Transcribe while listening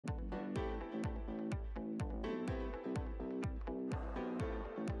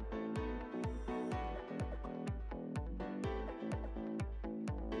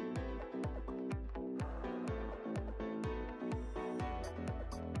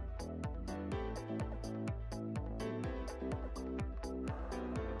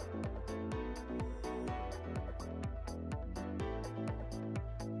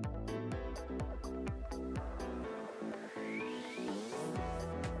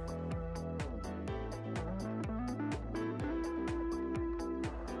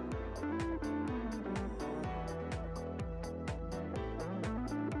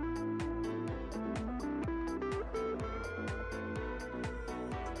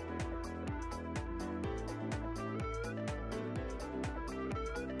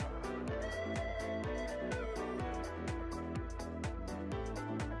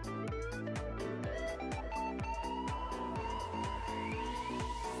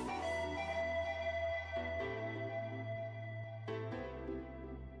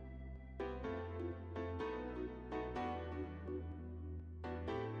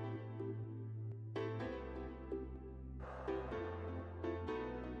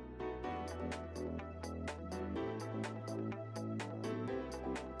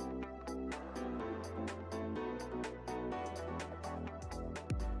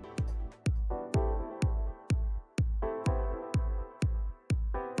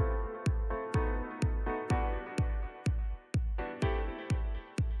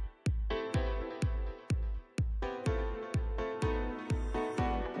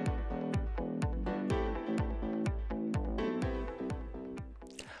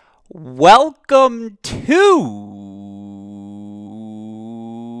Welcome to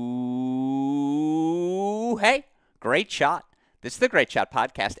Hey, Great Shot. This is the Great Shot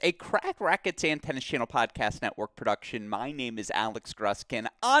Podcast, a Crack Rackets and Tennis Channel Podcast Network production. My name is Alex Gruskin.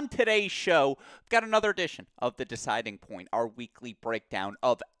 On today's show, we've got another edition of The Deciding Point, our weekly breakdown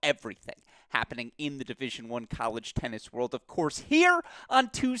of everything happening in the Division I college tennis world. Of course, here on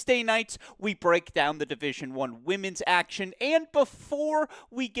Tuesday nights, we break down the Division I women's action. And before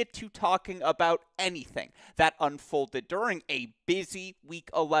we get to talking about anything that unfolded during a busy Week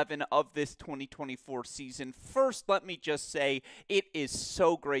 11 of this 2024 season, first, let me just say it is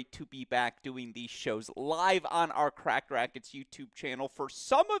so great to be back doing these shows live on our Cracked Rackets YouTube channel. For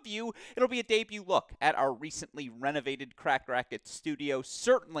some of you, it'll be a debut look at our recently renovated Cracked Rackets studio.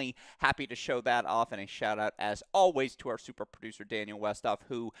 Certainly happy to show that off, and a shout out as always to our super producer Daniel Westoff,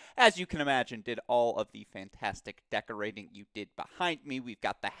 who, as you can imagine, did all of the fantastic decorating you did behind me. We've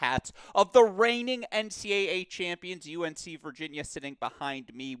got the hats of the reigning NCAA champions, UNC Virginia, sitting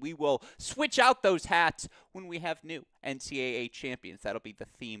behind me. We will switch out those hats when we have new NCAA champions. That'll be the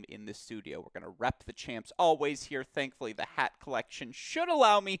theme in the studio. We're going to rep the champs always here. Thankfully, the hat collection should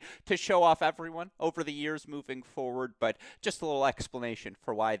allow me to show off everyone over the years moving forward, but just a little explanation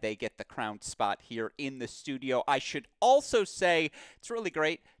for why they get the crown spot here in the studio. I should also say it's really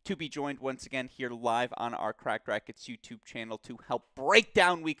great to be joined once again here live on our Cracked Rackets YouTube channel to help break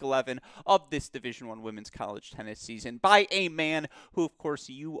down Week 11 of this Division I women's college tennis season by a man who, of course,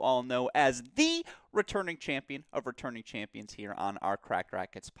 you all know as the returning champion of returning champions here on our Cracked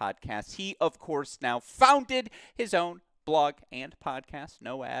Rackets podcast. He, of course, now founded his own blog and podcast.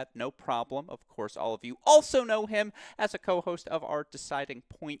 No ad, no problem. Of course, all of you also know him as a co-host of our Deciding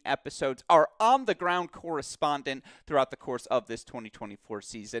Point episodes, our on-the-ground correspondent throughout the course of this 2024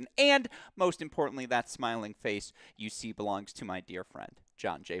 season. And most importantly, that smiling face you see belongs to my dear friend,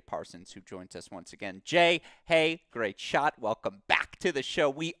 John J. Parsons, who joins us once again. Jay, hey, great shot. Welcome back to the show.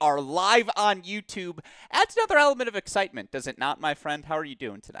 We are live on YouTube. Adds another element of excitement, does it not, my friend? How are you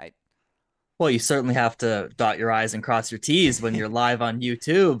doing tonight? Well, you certainly have to dot your I's and cross your T's when you're live on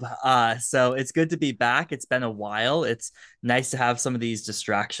YouTube. So it's good to be back. It's been a while. It's nice to have some of these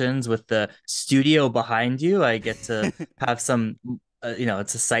distractions with the studio behind you. I get to have some,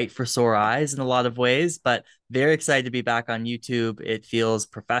 it's a sight for sore eyes in a lot of ways, but very excited to be back on YouTube. It feels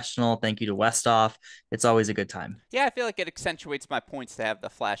professional. Thank you to Westoff. It's always a good time. Yeah, I feel like it accentuates my points to have the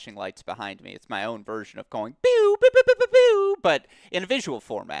flashing lights behind me. It's my own version of going pew, pew, pew, pew, pew, pew, but in a visual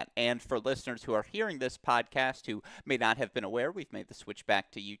format. And for listeners who are hearing this podcast who may not have been aware, we've made the switch back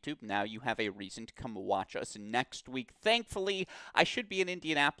to YouTube. Now you have a reason to come watch us next week. Thankfully, I should be in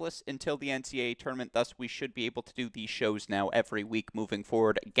Indianapolis until the NCAA tournament. Thus, we should be able to do these shows now every week moving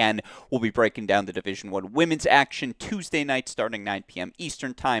forward. Again, we'll be breaking down the Division I women's action Tuesday night starting 9 p.m.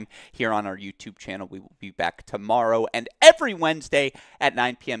 Eastern time here on our YouTube channel. We will be back tomorrow and every Wednesday at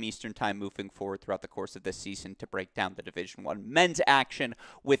 9 p.m. Eastern time moving forward throughout the course of this season to break down the Division I men's action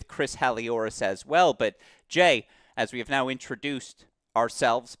with Chris Halioris as well. But Jay, as we have now introduced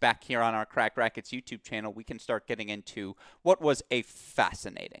ourselves back here on our Crack Rackets YouTube channel, we can start getting into what was a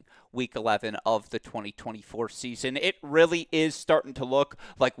fascinating Week 11 of the 2024 season. It really is starting to look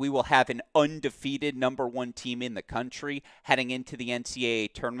like we will have an undefeated number one team in the country heading into the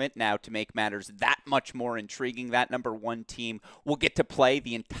NCAA tournament. Now, to make matters that much more intriguing, that number one team will get to play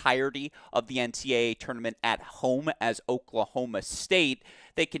the entirety of the NCAA tournament at home as Oklahoma State.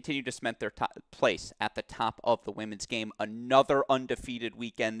 They continue to cement their place at the top of the women's game. Another undefeated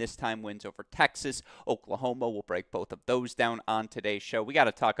weekend, this time wins over Texas. Oklahoma will break both of those down on today's show. We got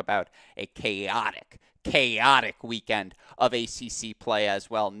to talk about a chaotic weekend of ACC play as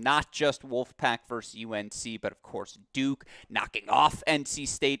well. Not just Wolfpack versus UNC, but of course Duke knocking off NC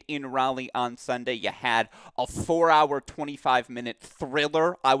State in Raleigh on Sunday. You had a 4-hour, 25-minute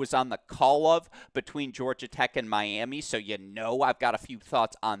thriller I was on the call of between Georgia Tech and Miami, so you know I've got a few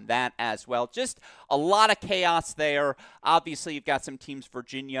thoughts on that as well. Just a lot of chaos there. Obviously, you've got some teams,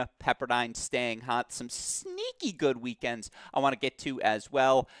 Virginia, Pepperdine staying hot, some sneaky good weekends I want to get to as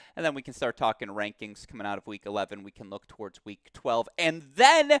well, and then we can start talking rankings coming out of Week 11. We can look towards Week 12. And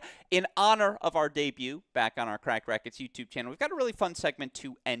then, in honor of our debut back on our Crack Rackets YouTube channel, we've got a really fun segment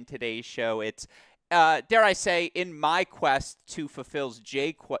to end today's show. It's dare I say, in my quest to fulfill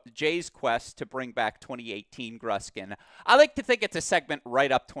Jay's quest to bring back 2018 Gruskin. I like to think it's a segment right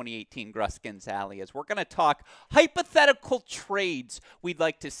up 2018 Gruskin's alley, as we're going to talk hypothetical trades we'd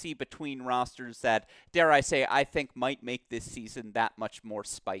like to see between rosters that, dare I say, I think might make this season that much more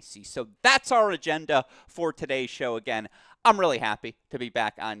spicy. So that's our agenda for today's show. Again, I'm really happy to be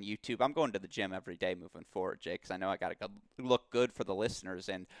back on YouTube. I'm going to the gym every day moving forward, Jay, because I know I got to look good for the listeners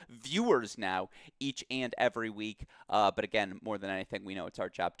and viewers now each and every week. But again, more than anything, we know it's our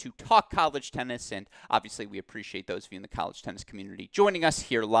job to talk college tennis, and obviously we appreciate those of you in the college tennis community joining us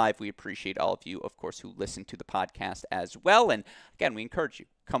here live. We appreciate all of you, of course, who listen to the podcast as well. And again, we encourage you,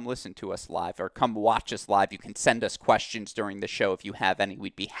 come listen to us live or come watch us live. You can send us questions during the show if you have any.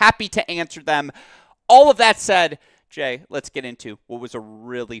 We'd be happy to answer them. All of that said, Jay, let's get into what was a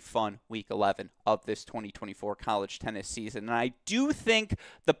really fun Week 11 of this 2024 college tennis season. And I do think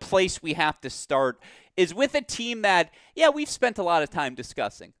the place we have to start is with a team that, yeah, we've spent a lot of time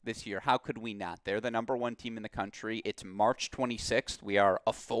discussing this year. How could we not? They're the number one team in the country. It's March 26th. We are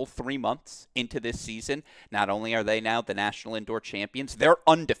a full 3 months into this season. Not only are they now the national indoor champions, they're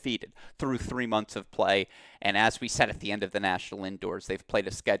undefeated through 3 months of play. And as we said at the end of the national indoors, they've played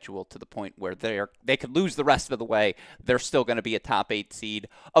a schedule to the point where they could lose the rest of the way. They're still going to be a top 8 seed.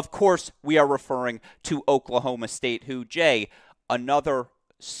 Of course, we are referring to Oklahoma State, who, Jay, another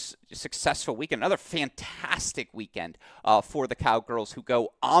successful weekend, another fantastic weekend for the Cowgirls, who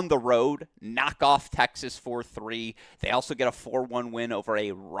go on the road, knock off Texas 4-3. They also get a 4-1 win over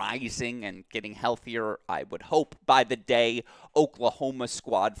a rising and getting healthier, I would hope, by the day, Oklahoma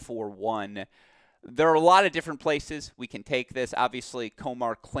squad 4-1. There are a lot of different places we can take this. Obviously,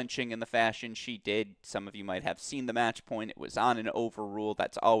 Komar clinching in the fashion she did. Some of you might have seen the match point. It was on an overrule.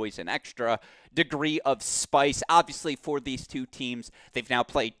 That's always an extra degree of spice. Obviously, for these two teams, they've now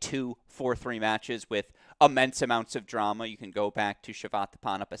played 2 4-3 matches with immense amounts of drama. You can go back to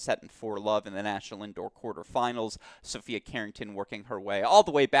Shavatapan up a set and 4 love in the National Indoor quarterfinals. Sophia Carrington working her way all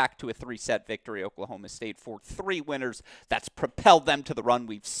the way back to a 3-set victory. Oklahoma State 4-3 winners. That's propelled them to the run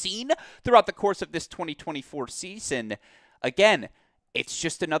we've seen throughout the course of this 2024 season. Again, it's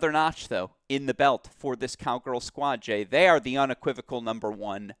just another notch, though, in the belt for this Cowgirl squad, Jay. They are the unequivocal number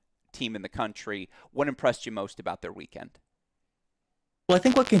one team in the country. What impressed you most about their weekend? Well, I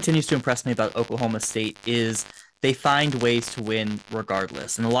think what continues to impress me about Oklahoma State is they find ways to win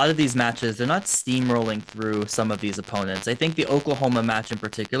regardless. And a lot of these matches, they're not steamrolling through some of these opponents. I think the Oklahoma match in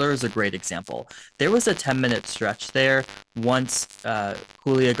particular is a great example. There was a 10-minute stretch there once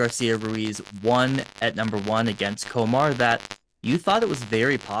Julia Garcia Ruiz won at number 1 against Komar that you thought it was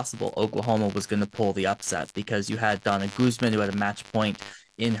very possible Oklahoma was going to pull the upset, because you had Donna Guzman, who had a match point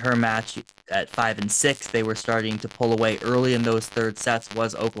in her match at 5 and 6. They were starting to pull away early in those third sets,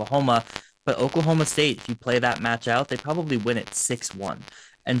 was Oklahoma. But Oklahoma State, if you play that match out, they probably win it 6-1.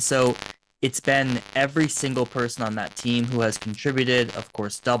 And so it's been every single person on that team who has contributed, of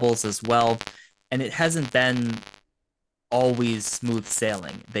course, doubles as well. And it hasn't been always smooth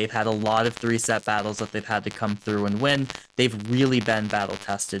sailing. They've had a lot of 3-set battles that they've had to come through and win. They've really been battle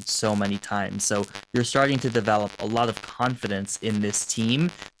tested so many times. So you're starting to develop a lot of confidence in this team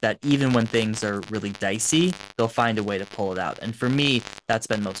that even when things are really dicey, they'll find a way to pull it out. And for me, that's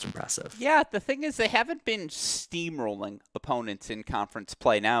been most impressive. Yeah, the thing is, they haven't been steamrolling opponents in conference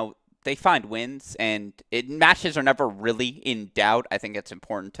play. Now, they find wins, and matches are never really in doubt. I think it's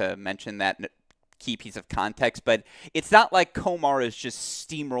important to mention that key piece of context, but it's not like Komar is just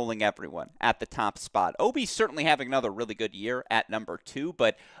steamrolling everyone at the top spot. Obi's certainly having another really good year at number 2,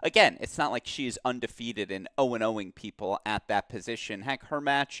 but again, it's not like she is undefeated and 0-0ing people at that position. Heck, her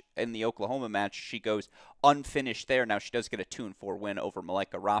match in the Oklahoma match, she goes unfinished there. Now, she does get a 2-4 win over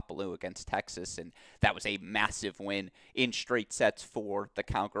Malaika Rapalou against Texas, and that was a massive win in straight sets for the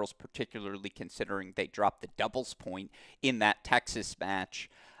Cowgirls, particularly considering they dropped the doubles point in that Texas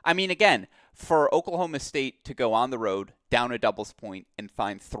match. I mean, again, for Oklahoma State to go on the road, down a doubles point, and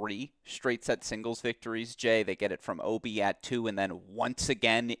find 3 straight set singles victories, Jay, they get it from Obi at 2, and then once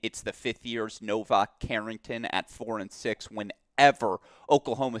again, it's the 5th year's Novak Carrington at 4 and 6. Whenever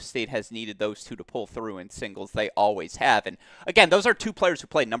Oklahoma State has needed those two to pull through in singles, they always have. And again, those are 2 players who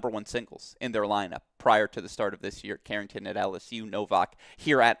played number 1 singles in their lineup prior to the start of this year. Carrington at LSU, Novak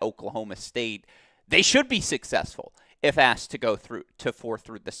here at Oklahoma State. They should be successful if asked to go through to 4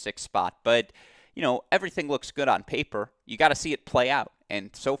 through the 6th spot. But, you know, everything looks good on paper. You got to see it play out.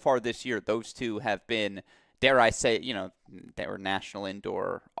 And so far this year, those two have been, dare I say, you know, they were national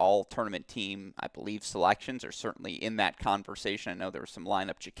indoor all-tournament team, I believe selections are certainly in that conversation. I know there was some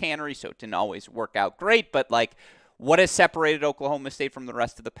lineup chicanery, so it didn't always work out great. But, like, what has separated Oklahoma State from the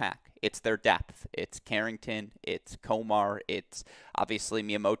rest of the pack? It's their depth. It's Carrington. It's Komar. It's obviously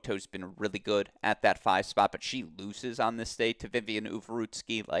Miyamoto's been really good at that 5 spot, but she loses on this day to Vivian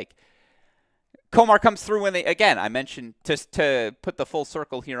Uvarutsky. Like, Komar comes through when they, again, I mentioned, to put the full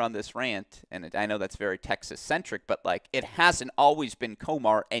circle here on this rant, and I know that's very Texas-centric, but, like, it hasn't always been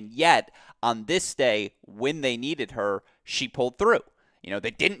Komar, and yet, on this day, when they needed her, she pulled through.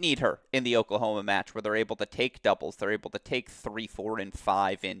 They didn't need her in the Oklahoma match where they're able to take doubles. They're able to take 3, 4, and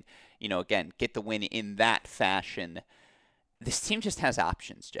 5 and, again, get the win in that fashion. This team just has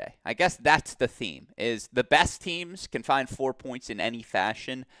options, Jay. I guess that's the theme, is the best teams can find 4 points in any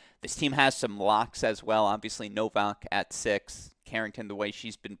fashion. This team has some locks as well. Obviously, Novak at 6, Carrington the way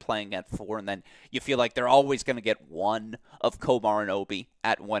she's been playing at 4, and then you feel like they're always going to get one of Komar and Obi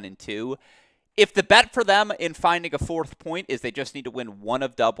at 1 and 2. If the bet for them in finding a 4th point is they just need to win one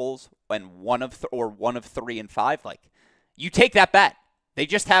of doubles and one of 3 and 5, you take that bet. They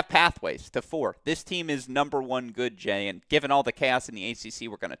just have pathways to 4. This team is number 1 good, Jay, and given all the chaos in the ACC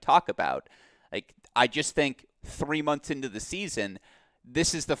we're going to talk about, I just think 3 months into the season,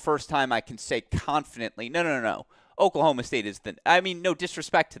 this is the first time I can say confidently, no. Oklahoma State is no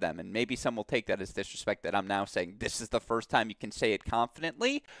disrespect to them, and maybe some will take that as disrespect that I'm now saying this is the first time you can say it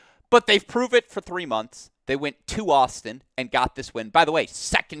confidently, but they've proved it for 3 months. They went to Austin and got this win. By the way,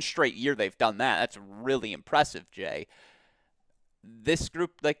 2nd straight year they've done that. That's really impressive, Jay. This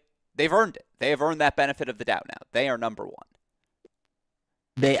group, they've earned it. They have earned that benefit of the doubt now. They are number 1.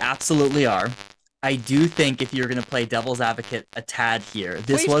 They absolutely are. I do think if you're going to play devil's advocate a tad here,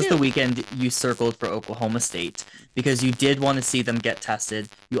 this was the weekend you circled for Oklahoma State because you did want to see them get tested.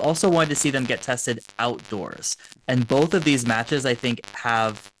 You also wanted to see them get tested outdoors. And both of these matches, I think,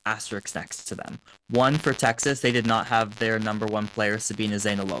 have asterisks next to them. One, for Texas, they did not have their number 1 player, Sabina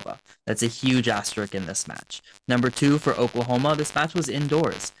Zainalova. That's a huge asterisk in this match. Number 2, for Oklahoma, this match was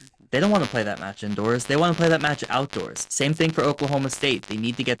indoors. They don't want to play that match indoors. They want to play that match outdoors. Same thing for Oklahoma State. They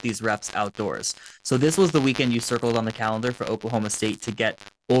need to get these reps outdoors. So this was the weekend you circled on the calendar for Oklahoma State to get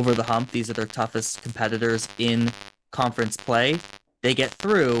over the hump. These are their toughest competitors in conference play. They get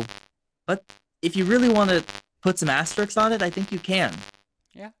through. But if you really want to put some asterisks on it, I think you can.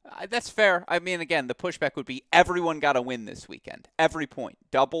 Yeah, that's fair. Again, the pushback would be everyone got to win this weekend. Every point.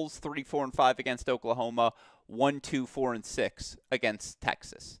 Doubles, 3, 4, and 5 against Oklahoma. 1, 2, 4, and 6 against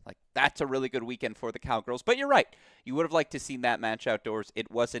Texas. That's a really good weekend for the Cowgirls. But you're right. You would have liked to see that match outdoors. It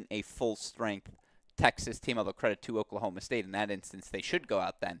wasn't a full-strength Texas team, although credit to Oklahoma State. In that instance, they should go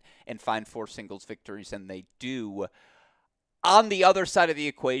out then and find 4 singles victories, and they do. On the other side of the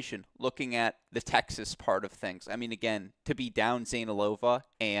equation, looking at the Texas part of things, again, to be down Zainalova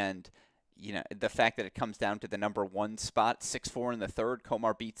and the fact that it comes down to the number 1 spot, 6-4 in the 3rd,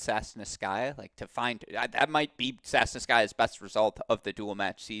 Komar beats Sasnouskaya. To find that might be Sasnouskaya's best result of the dual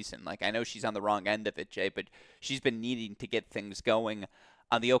match season. I know she's on the wrong end of it, Jay, but she's been needing to get things going.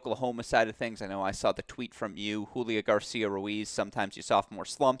 On the Oklahoma side of things, I know I saw the tweet from you, Julia Garcia Ruiz. Sometimes you sophomore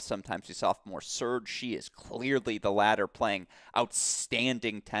slump, sometimes you sophomore surge. She is clearly the latter, playing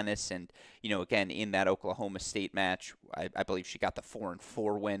outstanding tennis. And, again, in that Oklahoma State match, I believe she got the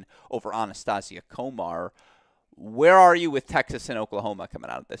 4-4 win over Anastasia Komar. Where are you with Texas and Oklahoma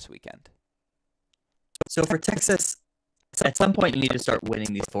coming out of this weekend? So for Texas, at some point you need to start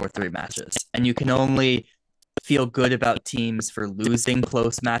winning these 4-3 matches. And you can only feel good about teams for losing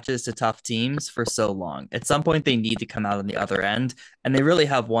close matches to tough teams for so long. At some point, they need to come out on the other end, and they really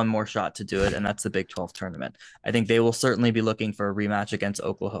have one more shot to do it, and that's the Big 12 tournament. I think they will certainly be looking for a rematch against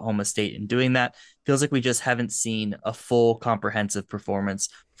Oklahoma State in doing that. Feels like we just haven't seen a full comprehensive performance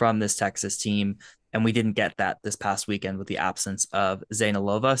from this Texas team, and we didn't get that this past weekend with the absence of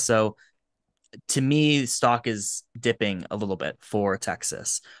Zainalova. So to me, stock is dipping a little bit for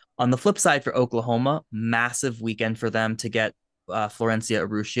Texas. On the flip side for Oklahoma, massive weekend for them to get Florencia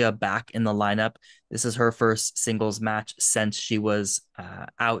Urrutia back in the lineup. This is her first singles match since she was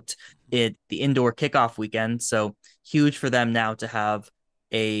out at the indoor kickoff weekend. So huge for them now to have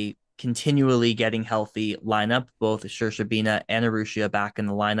a continually getting healthy lineup, both Shershabina and Urrutia back in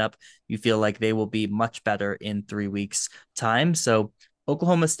the lineup. You feel like they will be much better in 3 weeks' time. So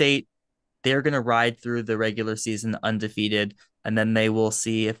Oklahoma State, they're going to ride through the regular season undefeated, and then they will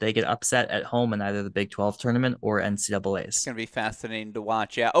see if they get upset at home in either the Big 12 tournament or NCAAs. It's going to be fascinating to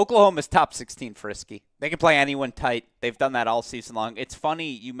watch. Yeah, Oklahoma's top 16 frisky. They can play anyone tight. They've done that all season long. It's funny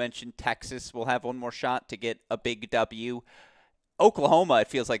you mentioned Texas will have one more shot to get a big W. Oklahoma, it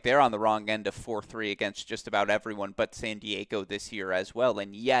feels like they're on the wrong end of 4-3 against just about everyone but San Diego this year as well,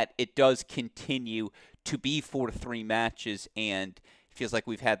 and yet it does continue to be 4-3 matches, and it feels like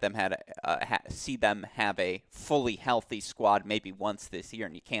we've had them see them have a fully healthy squad maybe once this year,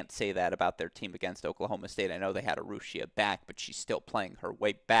 and you can't say that about their team against Oklahoma State. I know they had Urrutia back, but she's still playing her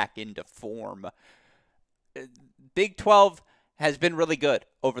way back into form. Big 12 has been really good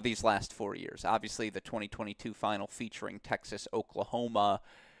over these last 4 years. Obviously, the 2022 final featuring Texas, Oklahoma.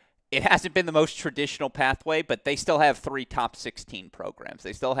 it hasn't been the most traditional pathway, but they still have 3 top 16 programs.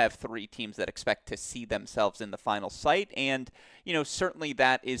 They still have 3 teams that expect to see themselves in the final sight. And, certainly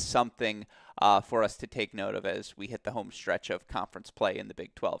that is something for us to take note of as we hit the home stretch of conference play in the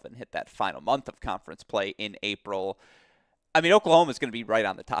Big 12 and hit that final month of conference play in April. I mean, Oklahoma's going to be right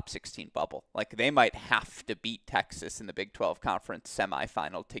on the top 16 bubble. Like, they might have to beat Texas in the Big 12 conference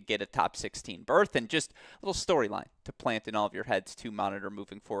semifinal to get a top 16 berth. And just a little storyline to plant in all of your heads to monitor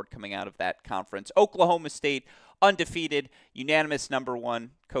moving forward coming out of that conference. Oklahoma State, undefeated, unanimous number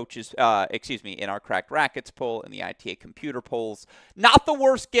 1 coaches, in our Cracked Rackets poll and the ITA computer polls. Not the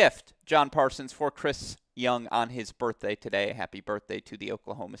worst gift, John Parsons, for Chris Young on his birthday today. Happy birthday to the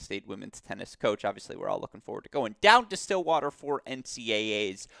Oklahoma State women's tennis coach. Obviously, we're all looking forward to going down to Stillwater for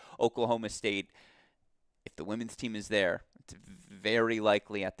NCAA's. Oklahoma State, if the women's team is there, it's very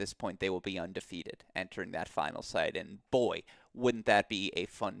likely at this point they will be undefeated entering that final site. And boy, wouldn't that be a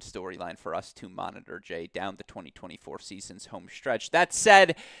fun storyline for us to monitor, Jay, down the 2024 season's home stretch. That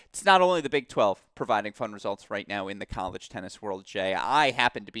said, it's not only the Big 12 providing fun results right now in the college tennis world, Jay. I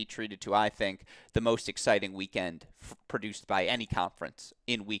happen to be treated to, I think, the most exciting weekend produced by any conference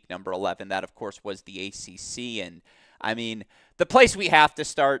in week number 11. That, of course, was the ACC. And, I mean, the place we have to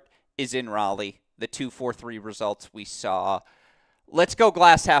start is in Raleigh. The 2-4-3 results we saw. Let's go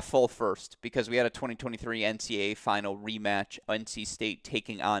glass half full first, because we had a 2023 NCAA final rematch, NC State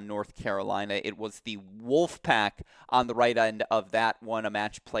taking on North Carolina. It was the Wolfpack on the right end of that one, a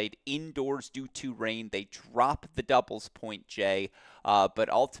match played indoors due to rain. They dropped the doubles point, Jay, but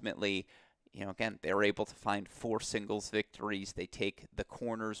ultimately, again, they were able to find 4 singles victories. They take the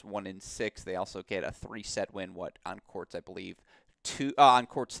corners 1-6. They also get a 3-set win, on courts, I believe, on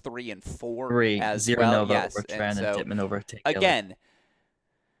courts 3 and 4 as Zero well. Nova Yes, over Tran and Dittman over Taylor. Again,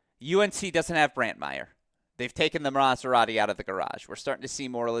 UNC doesn't have Brantmeyer. They've taken the Maserati out of the garage. We're starting to see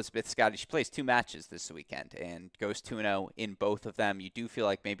more Elizabeth Scotty. She plays 2 matches this weekend and goes 2-0 in both of them. You do feel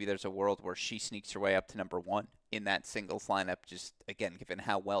like maybe there's a world where she sneaks her way up to number 1 in that singles lineup, just, again, given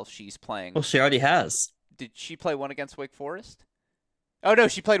how well she's playing. Well, she already has. Did she play one against Wake Forest? Oh, no,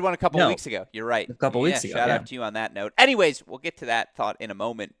 she played one a couple weeks ago. You're right. A couple weeks ago. Shout out to you on that note. Anyways, we'll get to that thought in a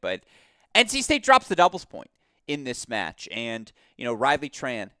moment. But NC State drops the doubles point in this match. And, Riley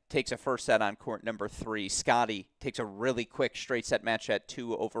Tran takes a first set on court number 3. Scotty takes a really quick straight set match at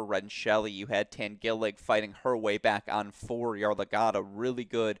 2 over Ren Shelley. You had Tangillig fighting her way back on 4. Yarlagadda really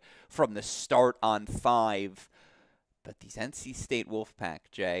good from the start on 5. But these NC State Wolfpack,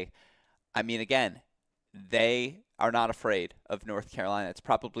 Jay, I mean, again, they are not afraid of North Carolina. It's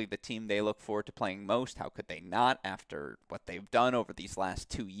probably the team they look forward to playing most. How could they not after what they've done over these last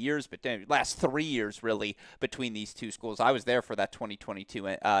 2 years, but last 3 years, really, between these two schools. I was there for that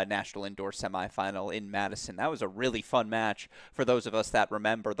 2022 National Indoor Semifinal in Madison. That was a really fun match for those of us that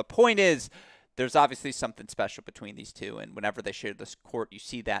remember. The point is, there's obviously something special between these two, and whenever they share this court, you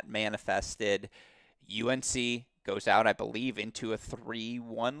see that manifested. UNC goes out, I believe, into a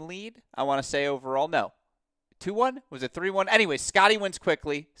 3-1 lead, I want to say overall. No. 2-1? Was it 3-1? Anyway, Scotty wins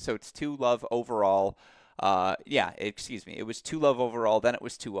quickly, so it's 2-love overall. It was 2-love overall, then it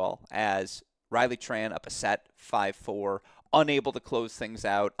was 2-all, as Riley Tran up a set, 5-4, unable to close things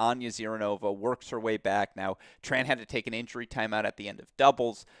out. Anya Ziranova works her way back. Now, Tran had to take an injury timeout at the end of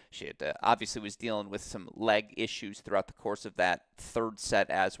doubles. She had obviously was dealing with some leg issues throughout the course of that third set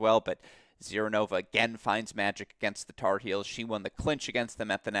as well, but Ziranova again finds magic against the Tar Heels. She won the clinch against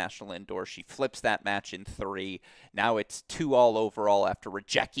them at the National Indoor. She flips that match in 3. Now it's 2-all overall after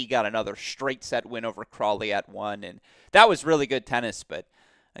Rajecki got another straight set win over Crawley at 1. And that was really good tennis, but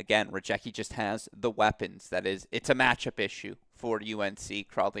again, Rajecki just has the weapons. That is, it's a matchup issue for UNC.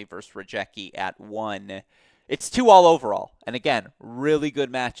 Crawley versus Rajecki at 1. It's 2-all overall. And again, really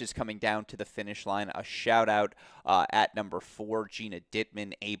good matches coming down to the finish line. A shout out at number 4, Gina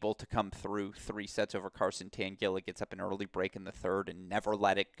Dittman, able to come through 3 sets over Carson Tangilla. Gets up an early break in the third and never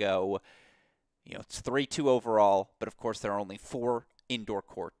let it go. It's 3-2 overall, but of course there are only 4 indoor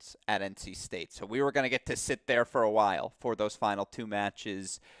courts at NC State. So we were going to get to sit there for a while for those final 2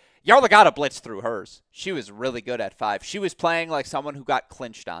 matches. Yarlagadda blitzed through hers. She was really good at 5. She was playing like someone who got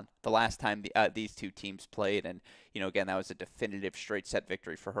clinched on the last time these two teams played. And, again, that was a definitive straight set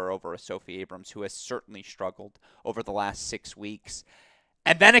victory for her over a Sophie Abrams, who has certainly struggled over the last 6 weeks.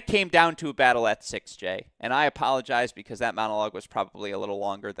 And then it came down to a battle at 6, Jay. And I apologize because that monologue was probably a little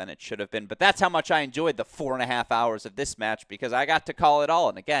longer than it should have been. But that's how much I enjoyed the 4.5 hours of this match, because I got to call it all.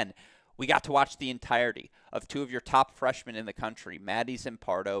 And again, we got to watch the entirety of 2 of your top freshmen in the country, Maddie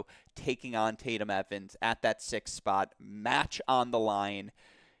Zimpardo taking on Tatum Evans at that 6th spot, match on the line.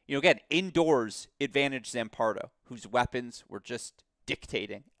 Again, indoors, advantage Zimpardo, whose weapons were just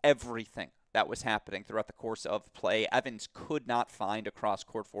dictating everything that was happening throughout the course of play. Evans could not find a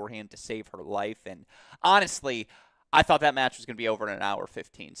cross-court forehand to save her life. And honestly, I thought that match was going to be over in an hour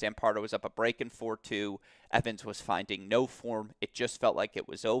 15. Zampardo was up a break in 4-2. Evans was finding no form. It just felt like it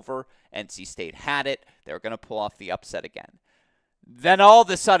was over. NC State had it. They were going to pull off the upset again. Then all of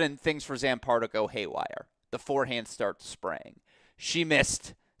a sudden, things for Zampardo go haywire. The forehand starts spraying. She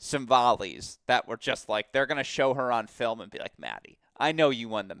missed some volleys that were just like, they're going to show her on film and be like, Maddie, I know you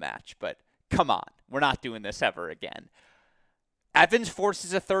won the match, but come on. We're not doing this ever again. Evans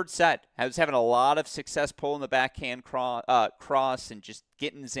forces a third set. I was having a lot of success pulling the backhand cross and just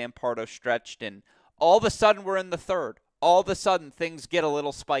getting Zampardo stretched. And all of a sudden, we're in the third. All of a sudden, things get a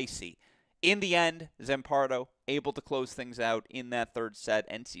little spicy. In the end, Zampardo able to close things out in that third set.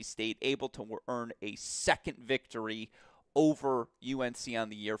 NC State able to earn a second victory over UNC on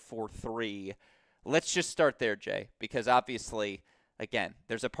the year 4-3. Let's just start there, Jay, because obviously, again,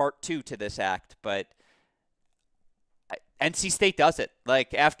 there's a part 2 to this act, but NC State does it.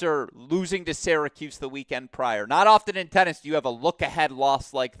 Like, after losing to Syracuse the weekend prior, not often in tennis do you have a look-ahead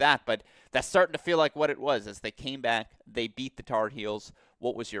loss like that, but that's starting to feel like what it was as they came back, they beat the Tar Heels.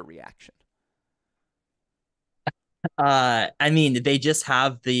 What was your reaction? I mean, they just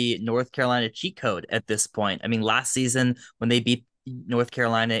have the North Carolina cheat code at this point. I mean, last season when they beat North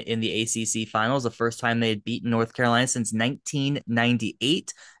Carolina in the ACC finals, the first time they had beaten North Carolina since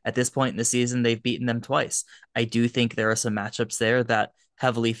 1998. At this point in the season, they've beaten them twice. I do think there are some matchups there that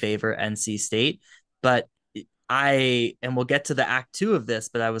heavily favor NC State, but and we'll get to the act 2 of this,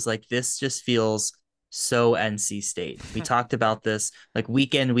 but I was like, this just feels so NC State. We talked about this like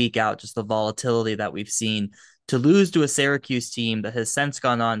week in, week out, just the volatility that we've seen. To lose to a Syracuse team that has since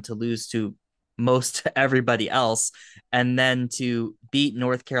gone on to lose to most everybody else, and then to beat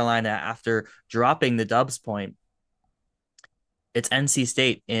North Carolina after dropping the Dubs point, it's NC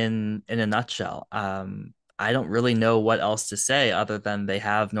State in a nutshell. I don't really know what else to say other than they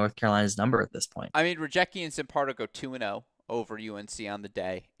have North Carolina's number at this point. I mean, Rajecki and Zampardo go 2-0 over UNC on the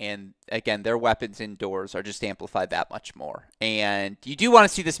day. And again, their weapons indoors are just amplified that much more. And you do want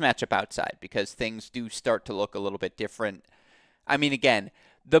to see this matchup outside because things do start to look a little bit different. I mean, again,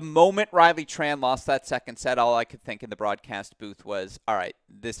 the moment Riley Tran lost that second set, all I could think in the broadcast booth was, all right,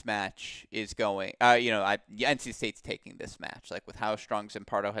 this match is going, NC State's taking this match. Like with how strong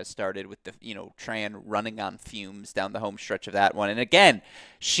Zampardo has started with the, Tran running on fumes down the home stretch of that one. And again,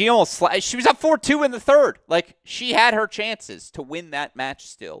 she was up 4-2 in the third. Like she had her chances to win that match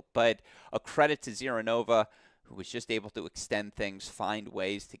still. But a credit to Ziranova, who was just able to extend things, find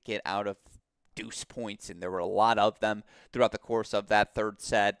ways to get out of deuce points, and there were a lot of them throughout the course of that third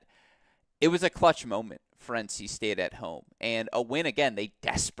set. It was a clutch moment for NC State at home, and a win, again, they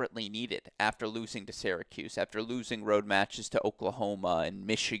desperately needed after losing to Syracuse, after losing road matches to Oklahoma and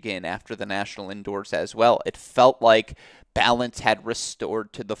Michigan after the national indoors as well. It felt like balance had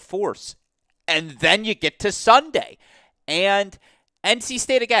restored to the force. And then you get to Sunday, and NC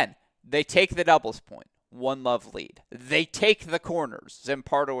State, again, they take the doubles point. 1-love lead. They take the corners,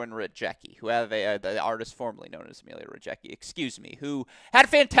 Zampardo and Rajecki, who have the artist formerly known as Amelia Rajecki, who had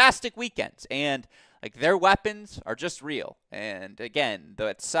fantastic weekends. And like their weapons are just real. And again,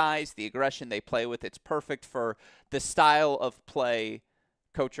 the size, the aggression they play with, it's perfect for the style of play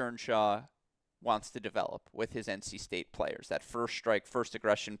Coach Earnshaw wants to develop with his NC State players. That first strike, first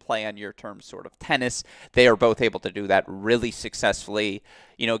aggression, play on your terms sort of tennis. They are both able to do that really successfully.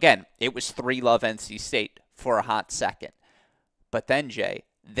 Again, it was 3-love NC State for a hot second. But then, Jay,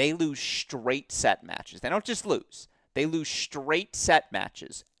 they lose straight set matches. They don't just lose. They lose straight set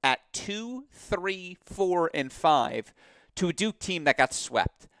matches at 2, 3, 4, and 5 to a Duke team that got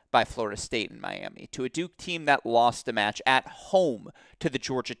swept by Florida State and Miami, to a Duke team that lost a match at home to the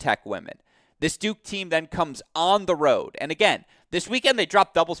Georgia Tech women. This Duke team then comes on the road. And again, this weekend they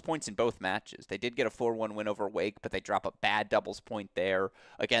dropped doubles points in both matches. They did get a 4-1 win over Wake, but they drop a bad doubles point there.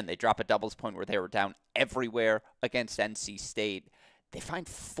 Again, they drop a doubles point where they were down everywhere against NC State. They find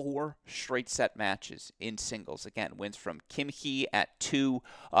 4 straight set matches in singles. Again, wins from Kim Hee at 2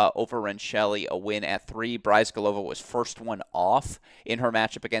 over Rensheli, a win at 3. Bryzgalova was first one off in her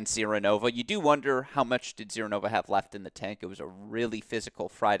matchup against Ziranova. You do wonder how much did Ziranova have left in the tank. It was a really physical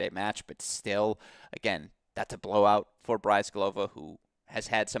Friday match, but still, again, that's a blowout for Bryzgalova, who has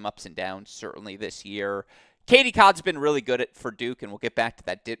had some ups and downs certainly this year. Katie Codd's been really good for Duke, and we'll get back to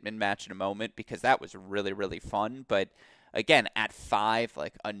that Dittman match in a moment because that was really, really fun. But again, at 5,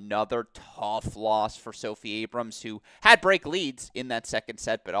 like another tough loss for Sophie Abrams, who had break leads in that second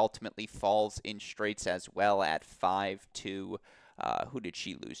set, but ultimately falls in straights as well at 5-2. Who did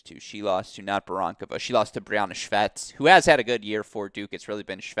she lose to? She lost to not Barankova. She lost to Brianna Shvets, who has had a good year for Duke. It's really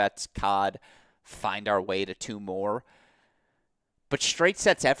been Shvets, Cod, find our way to 2 more. But straight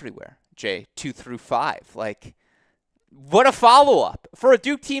sets everywhere, Jay, 2 through 5. Like, what a follow-up for a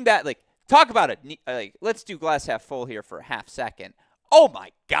Duke team that, like, talk about it. Like, let's do glass half full here for a half second. Oh,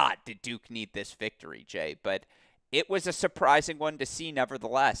 my God, did Duke need this victory, Jay? But it was a surprising one to see,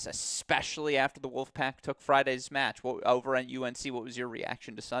 nevertheless, especially after the Wolfpack took Friday's match. Over at UNC, what was your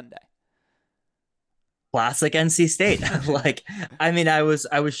reaction to Sunday? Classic NC State. Like, I mean, I was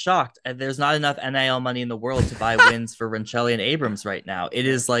shocked. There's not enough NIL money in the world to buy wins for Rincelli and Abrams right now. It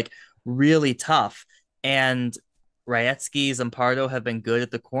is like really tough. And Rayetsky, Zampardo have been good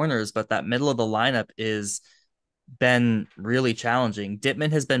at the corners, but that middle of the lineup is been really challenging.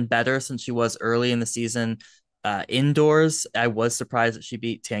 Dittman has been better since she was early in the season. Indoors, I was surprised that she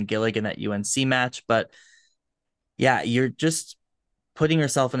beat Tangillig in that UNC match, but yeah, you're just putting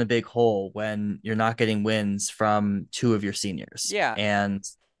yourself in a big hole when you're not getting wins from 2 of your seniors. Yeah. And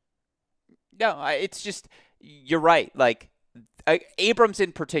no, it's just, you're right. Like, Abrams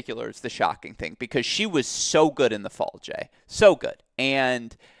in particular is the shocking thing because she was so good in the fall, Jay. So good.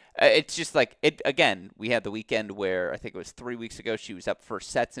 And it's just like, again, we had the weekend where I think it was 3 weeks ago, she was up for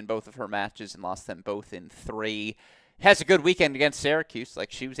sets in both of her matches and lost them both in 3. Has a good weekend against Syracuse.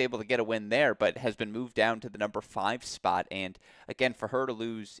 Like, she was able to get a win there, but has been moved down to the number 5 spot. And again, for her to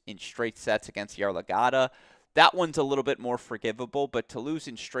lose in straight sets against Yarlagadda, that one's a little bit more forgivable, but to lose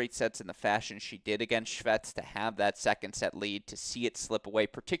in straight sets in the fashion she did against Shvets, to have that second set lead, to see it slip away,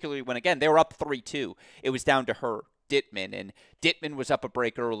 particularly when, again, they were up 3-2. It was down to her, Dittman, and Dittman was up a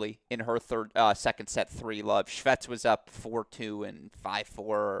break early in her second set 3-love. Shvets was up 4-2 and 5-4,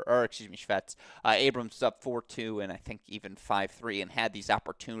 or excuse me, Shvets. Abrams was up 4-2 and I think even 5-3, and had these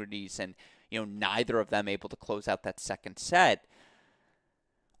opportunities, and neither of them able to close out that second set.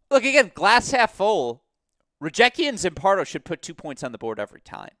 Look, again, glass half full. Rajecki and Zampardo should put 2 points on the board every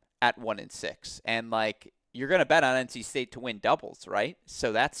time at 1 and 6. And, like, you're going to bet on NC State to win doubles, right?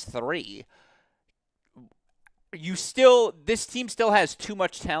 So that's 3. This team still has too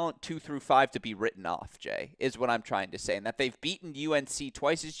much talent 2 through 5 to be written off, Jay, is what I'm trying to say. And that they've beaten UNC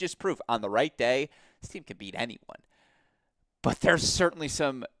twice is just proof. On the right day, this team can beat anyone. But there's certainly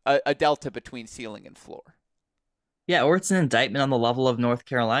a delta between ceiling and floor. yeah, or it's an indictment on the level of North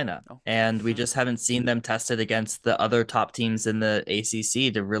Carolina. Oh. And we just haven't seen them tested against the other top teams in the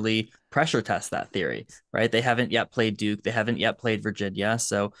ACC to really pressure test that theory, right? They haven't yet played Duke. They haven't yet played Virginia.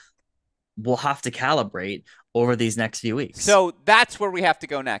 So we'll have to calibrate over these next few weeks. So that's where we have to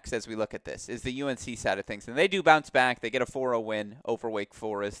go next as we look at this, is the UNC side of things. And they do bounce back. They get a 4-0 win over Wake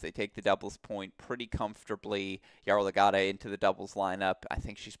Forest. They take the doubles point pretty comfortably. Yarlagadda into the doubles lineup. I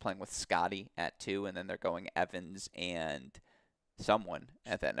think she's playing with Scotty at 2, and then they're going Evans and someone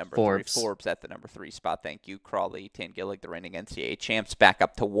at that number Forbes. 3. Forbes at the number 3 spot. Thank you. Crawley, Tangillig, the reigning NCAA champs, back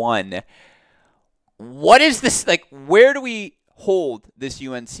up to 1. What is this? Like, where do we hold this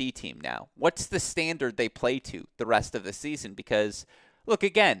UNC team now? What's the standard they play to the rest of the season? Because, look,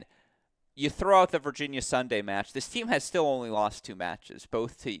 again, you throw out the Virginia Sunday match. This team has still only lost 2 matches,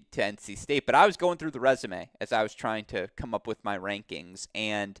 both to NC State. But I was going through the resume as I was trying to come up with my rankings.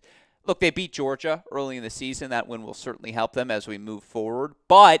 And, look, they beat Georgia early in the season. That win will certainly help them as we move forward.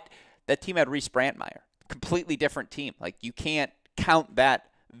 But that team had Reese Brantmeyer. Completely different team. Like, you can't count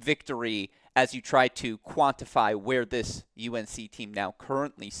that victory as you try to quantify where this UNC team now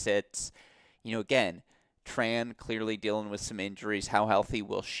currently sits. Again, Tran clearly dealing with some injuries. How healthy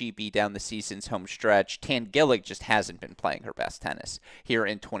will she be down the season's home stretch? Tangillig just hasn't been playing her best tennis here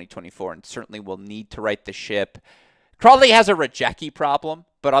in 2024 and certainly will need to right the ship. Crawley has a Rajecki problem,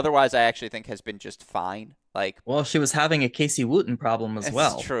 but otherwise I actually think has been just fine. Well, she was having a Casey Wooten problem as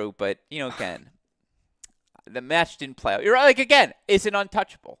well. That's true, but, again, the match didn't play out. You're right, again, is it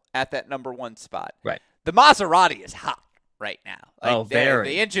untouchable at that number 1 spot? Right. The Maserati is hot right now. Very.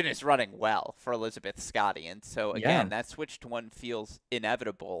 The engine is running well for Elizabeth Scotty. And so, again, that switch to 1 feels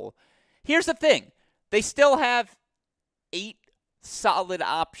inevitable. Here's the thing. They still have 8 solid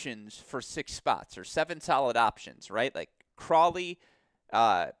options for 6 spots, or 7 solid options, right? Like Crawley,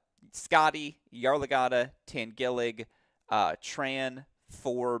 Scotty, Yarlagadda, Tangillig, Tran,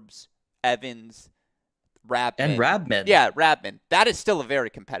 Forbes, Evans, Rabman. And Rabman. Yeah, Rabman. That is still a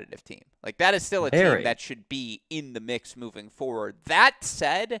very competitive team. Like, that is still a team that should be in the mix moving forward. That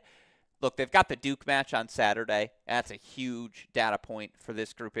said, look, they've got the Duke match on Saturday. That's a huge data point for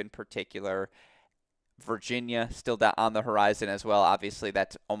this group in particular. Virginia still on the horizon as well. Obviously,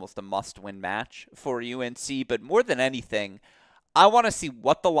 that's almost a must-win match for UNC. But more than anything, I want to see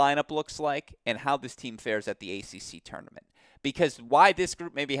what the lineup looks like and how this team fares at the ACC tournament. because why this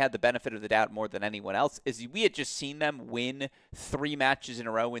group maybe had the benefit of the doubt more than anyone else is we had just seen them win 3 matches in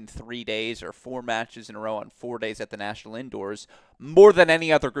a row in 3 days or 4 matches in a row on 4 days at the National Indoors more than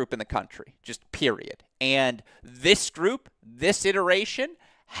any other group in the country, just period. And this group, this iteration,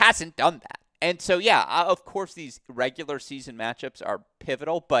 hasn't done that. And so, yeah, of course, these regular season matchups are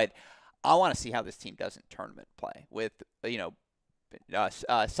pivotal, but I want to see how this team does in tournament play with,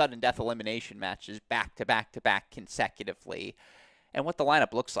 sudden death elimination matches back to back to back consecutively, and what the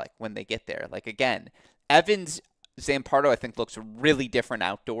lineup looks like when they get there. Like, again, Evans Zampardo, I think, looks really different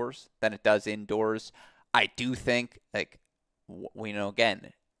outdoors than it does indoors. I do think,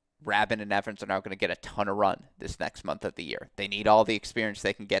 again, Rabin and Evans are now going to get a ton of run this next month of the year. They need all the experience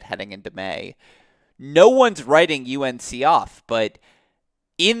they can get heading into May. No one's writing UNC off, but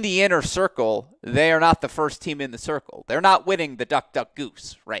in the inner circle, they are not the first team in the circle. They're not winning the duck, duck,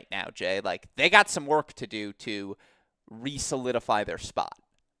 goose right now, Jay. Like, they got some work to do to re-solidify their spot.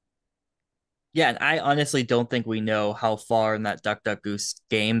 Yeah, and I honestly don't think we know how far in that duck duck goose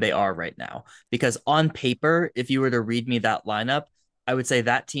game they are right now. Because on paper, if you were to read me that lineup, I would say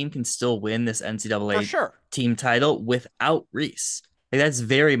that team can still win this For NCAA sure. team title without Reese. Like, that's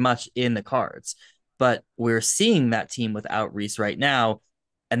very much in the cards. But we're seeing that team without Reese right now,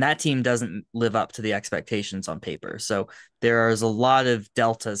 and that team doesn't live up to the expectations on paper. So there is a lot of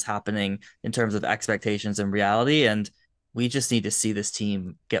deltas happening in terms of expectations and reality, and we just need to see this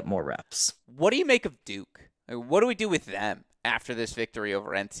team get more reps. What do you make of Duke? What do we do with them after this victory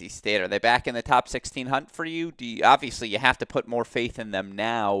over NC State? Are they back in the top 16 hunt for you? Obviously, you have to put more faith in them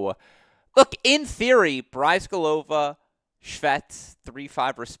now. Look, in theory, Bryzgalova, Schvetz,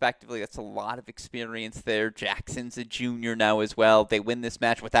 3-5 respectively. That's a lot of experience there. Jackson's a junior now as well. They win this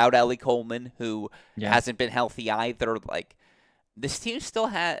match without Ellie Coleman, who hasn't been healthy either. Like, this team still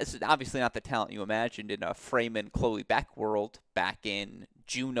has, obviously not the talent you imagined in a Freeman, Chloe Beck world back in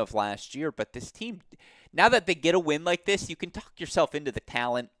June of last year, but this team, now that they get a win like this, you can talk yourself into the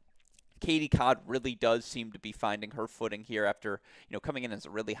talent. Katie Codd really does seem to be finding her footing here after, coming in as a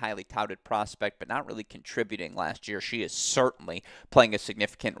really highly touted prospect, but not really contributing last year. She is certainly playing a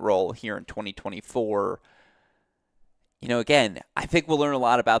significant role here in 2024. Again, I think we'll learn a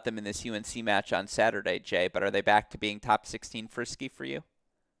lot about them in this UNC match on Saturday, Jay, but are they back to being top 16 frisky for you?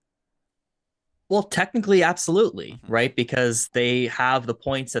 Well, technically, absolutely, right? Because they have the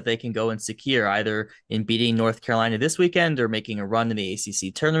points that they can go and secure either in beating North Carolina this weekend or making a run in the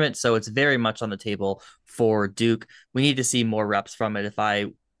ACC tournament. So it's very much on the table for Duke. We need to see more reps from it if I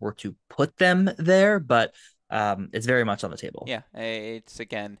were to put them there, but it's very much on the table. Yeah, it's,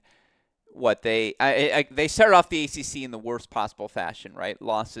 again, what they started off the ACC in the worst possible fashion, right?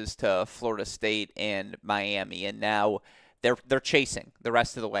 Losses to Florida State and Miami, and now they're chasing the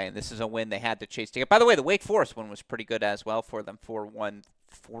rest of the way, and this is a win they had to chase to get. By the way, the Wake Forest one was pretty good as well for them, 4-1,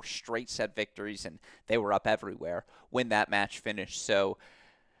 4 straight set victories, and they were up everywhere when that match finished. So,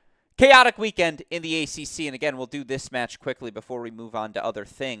 chaotic weekend in the ACC, and again, we'll do this match quickly before we move on to other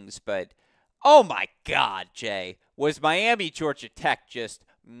things, but oh my God, Jay, was Miami Georgia Tech just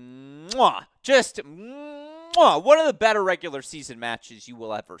one of the better regular season matches you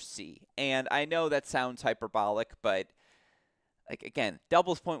will ever see. And I know that sounds hyperbolic, but again,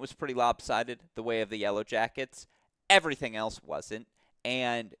 doubles point was pretty lopsided the way of the Yellow Jackets. Everything else wasn't.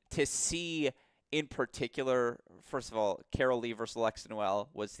 And to see in particular, first of all, Carol Lee versus Alexa Noel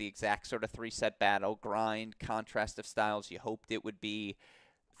was the exact sort of 3-set battle, grind, contrast of styles you hoped it would be.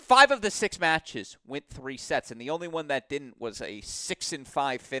 5 of the 6 matches went 3 sets, and the only one that didn't was a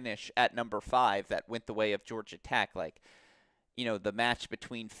 6-5 finish at number 5 that went the way of Georgia Tech. The match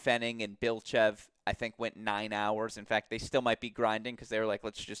between Fenning and Bilchev, I think, went 9 hours. In fact, they still might be grinding because they were like,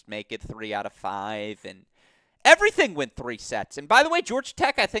 let's just make it 3 out of 5. And everything went 3 sets. And by the way, Georgia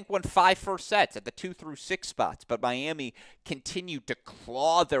Tech, I think, won 5 first sets at the 2 through 6 spots. But Miami continued to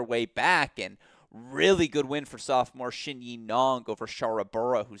claw their way back, and really good win for sophomore Shin-Yi Nong over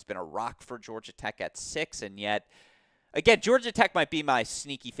Sharabura, who's been a rock for Georgia Tech at 6. And yet, again, Georgia Tech might be my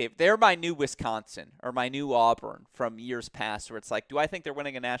sneaky favorite. They're my new Wisconsin or my new Auburn from years past, where it's like, do I think they're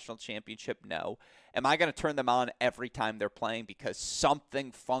winning a national championship? No. Am I going to turn them on every time they're playing because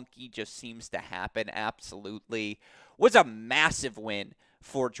something funky just seems to happen? Absolutely. Was a massive win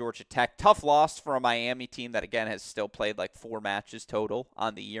for Georgia Tech. Tough loss for a Miami team that, again, has still played like 4 matches total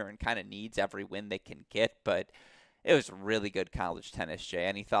on the year and kind of needs every win they can get. But it was really good college tennis, Jay.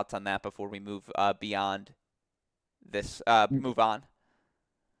 Any thoughts on that before we move beyond this, move on?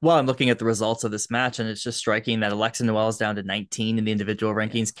 Well, I'm looking at the results of this match, and it's just striking that Alexa Noel is down to 19 in the individual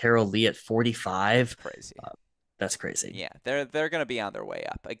rankings. Yeah. Carol Lee at 45. Crazy. That's crazy. Yeah, they're going to be on their way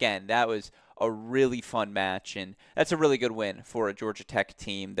up. Again, that was a really fun match, and that's a really good win for a Georgia Tech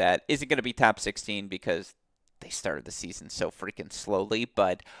team that isn't going to be top 16 because they started the season so freaking slowly,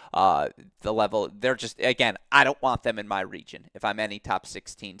 but the level, they're just, again, I don't want them in my region if I'm any top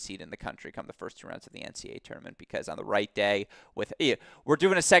 16 seed in the country come the first 2 rounds of the NCAA tournament, because on the right day, we're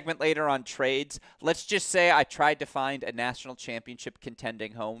doing a segment later on trades. Let's just say I tried to find a national championship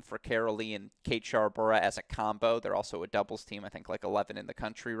contending home for Carol Lee and Kate Sharborough as a combo. They're also a doubles team, I think like 11 in the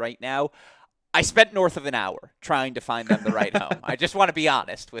country right now. I spent north of an hour trying to find them the right home. I just want to be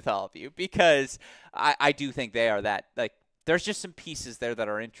honest with all of you, because I do think they are that, like, there's just some pieces there that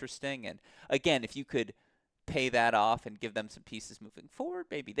are interesting. And again, if you could pay that off and give them some pieces moving forward,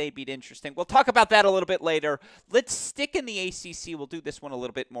 maybe they'd be interesting. We'll talk about that a little bit later. Let's stick in the ACC. We'll do this one a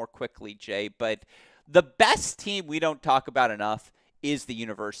little bit more quickly, Jay. But the best team we don't talk about enough is the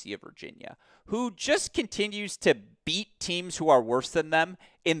University of Virginia, who just continues to beat teams who are worse than them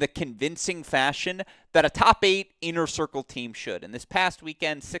in the convincing fashion that a top 8 inner circle team should. And this past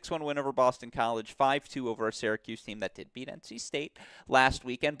weekend, 6-1 win over Boston College, 5-2 over a Syracuse team that did beat NC State last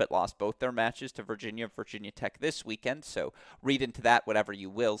weekend, but lost both their matches to Virginia Tech this weekend. So read into that whatever you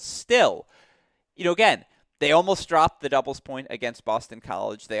will. Still, again, they almost dropped the doubles point against Boston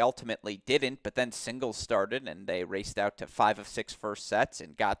College. They ultimately didn't, but then singles started, and they raced out to 5 of 6 first sets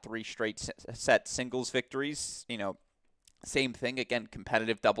and got 3 straight set singles victories. Same thing, again,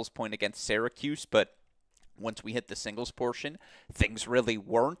 competitive doubles point against Syracuse, but once we hit the singles portion, things really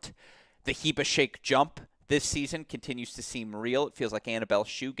weren't. The Heba Shake jump this season continues to seem real. It feels like Annabelle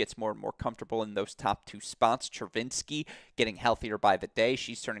Shu gets more and more comfortable in those top 2 spots. Chervinsky getting healthier by the day.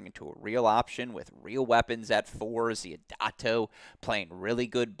 She's turning into a real option with real weapons at 4. Ziodato playing really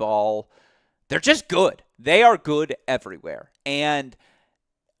good ball. They're just good. They are good everywhere. And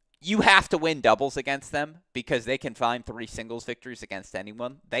you have to win doubles against them because they can find 3 singles victories against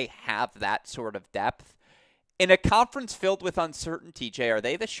anyone. They have that sort of depth. In a conference filled with uncertainty, Jay, are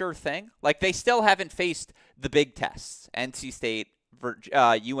they the sure thing? Like, they still haven't faced the big tests, NC State,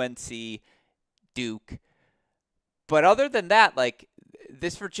 UNC, Duke. But other than that, like,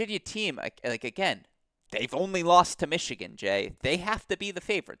 this Virginia team, like again, they've only lost to Michigan, Jay. They have to be the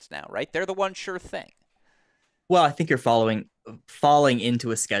favorites now, right? They're the one sure thing. Well, I think you're falling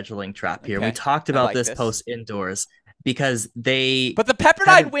into a scheduling trap here. Okay. We talked I about like this post indoors because they. But the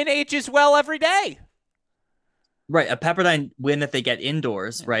Pepperdine win ages well every day. Right, a Pepperdine win that they get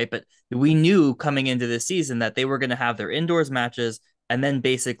indoors, right? But we knew coming into this season that they were going to have their indoors matches and then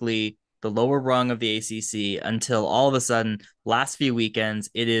basically the lower rung of the ACC until all of a sudden, last few weekends,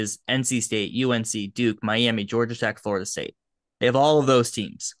 it is NC State, UNC, Duke, Miami, Georgia Tech, Florida State. They have all of those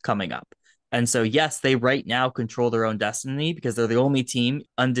teams coming up. And so, yes, they right now control their own destiny because they're the only team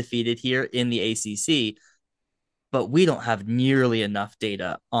undefeated here in the ACC. But we don't have nearly enough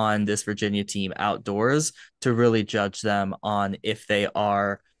data on this Virginia team outdoors to really judge them on if they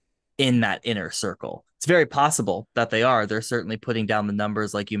are in that inner circle. It's very possible that they are. They're certainly putting down the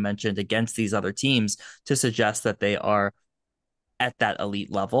numbers, like you mentioned, against these other teams to suggest that they are at that elite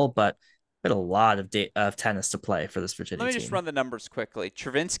level. But a lot of tennis to play for this Virginia team. Let me just run the numbers quickly.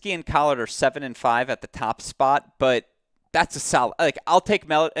 Chervinsky and Collard are 7 and 5 at the top spot, but that's a solid. Like, I'll take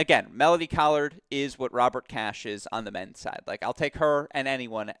Melody Collard is what Robert Cash is on the men's side. Like, I'll take her and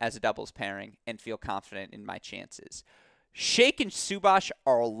anyone as a doubles pairing and feel confident in my chances. Shake and Subash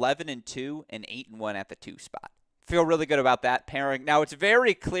are 11 and 2 and 8 and 1 at the 2 spot. Feel really good about that pairing. Now, it's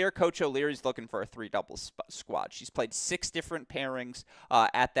very clear Coach O'Leary's looking for a 3-doubles squad. She's played 6 different pairings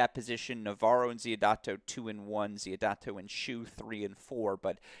at that position. Navarro and Ziodato 2 and 1, Ziodato and Shu 3 and 4.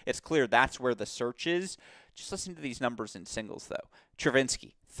 But it's clear that's where the search is. Just listen to these numbers in singles, though.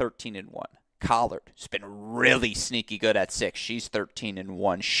 Chervinsky 13 and 1. Collard has been really sneaky good at 6. She's 13 and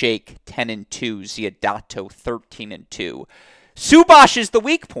 1. Shake 10 and 2. Ziodato 13 and 2. Subash is the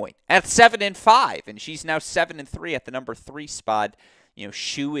weak point at 7 and 5, and she's now 7 and 3 at the number 3 spot.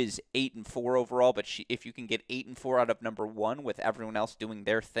 Shu is 8 and 4 overall, but if you can get 8 and 4 out of number 1 with everyone else doing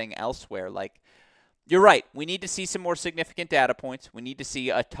their thing elsewhere, like, you're right. We need to see some more significant data points. We need to see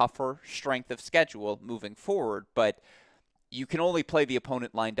a tougher strength of schedule moving forward, but you can only play the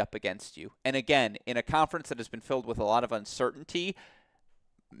opponent lined up against you. And again, in a conference that has been filled with a lot of uncertainty,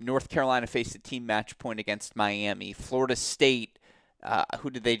 North Carolina faced a team match point against Miami. Florida State, who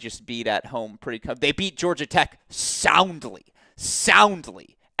did they just beat at home? They beat Georgia Tech soundly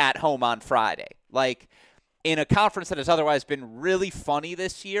at home on Friday. Like, in a conference that has otherwise been really funny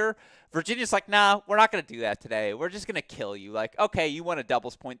this year, Virginia's like, nah, we're not going to do that today. We're just going to kill you. Like, okay, you won a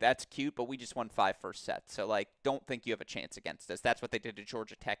doubles point. That's cute, but we just won 5 first sets. So, like, don't think you have a chance against us. That's what they did to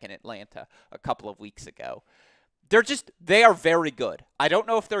Georgia Tech in Atlanta a couple of weeks ago. They are very good. I don't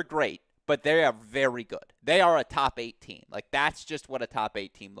know if they're great, but they are very good. They are a top 8 team. Like, that's just what a top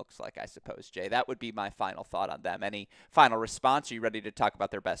 8 team looks like, I suppose, Jay. That would be my final thought on them. Any final response? Are you ready to talk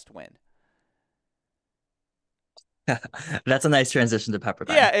about their best win? That's a nice transition to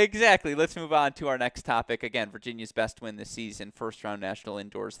Pepperdine. Yeah, exactly. Let's move on to our next topic. Again, Virginia's best win this season, first round national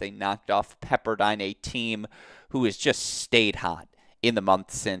indoors. They knocked off Pepperdine, a team who has just stayed hot in the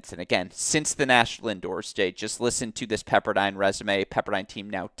month since. And again, since the national indoors, Jay, just listen to this Pepperdine resume. Pepperdine team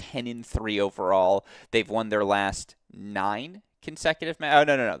now 10-3 overall. They've won their last 9 consecutive Oh,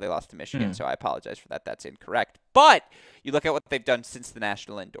 no. They lost to Michigan, so I apologize for that. That's incorrect. But you look at what they've done since the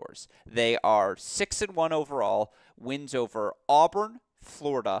national indoors. They are 6-1 overall, wins over Auburn,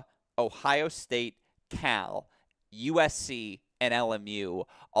 Florida, Ohio State, Cal, USC, and LMU.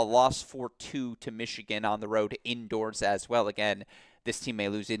 A loss 4-2 to Michigan on the road indoors as well. Again, this team may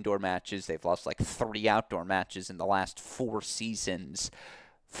lose indoor matches. They've lost like 3 outdoor matches in the last 4 seasons.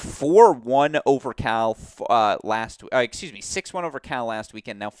 4-1 over Cal 6-1 over Cal last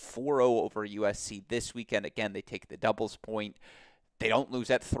weekend. Now 4-0 over USC this weekend. Again, they take the doubles point. They don't lose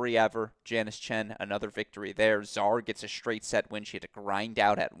at 3 ever. Janice Chen, another victory there. Czar gets a straight set win. She had to grind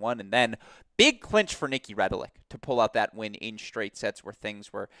out at 1. And then big clinch for Nikki Redelick to pull out that win in straight sets where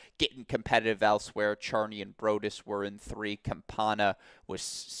things were getting competitive elsewhere. Charney and Brodus were in 3. Campana was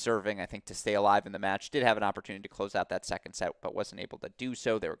serving, I think, to stay alive in the match. Did have an opportunity to close out that second set, but wasn't able to do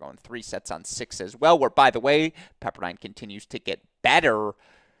so. They were going 3 sets on 6 as well, where, by the way, Pepperdine continues to get better.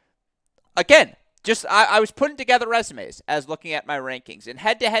 Again, I was putting together resumes as looking at my rankings, and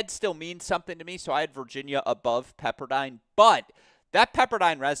head-to-head still means something to me, so I had Virginia above Pepperdine, but that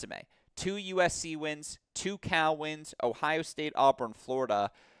Pepperdine resume, 2 USC wins, 2 Cal wins, Ohio State, Auburn, Florida,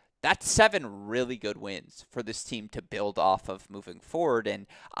 that's 7 really good wins for this team to build off of moving forward, and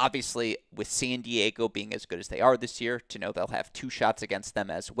obviously with San Diego being as good as they are this year, to know they'll have 2 shots against them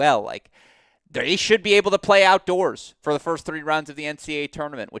as well, like, they should be able to play outdoors for the first 3 rounds of the NCAA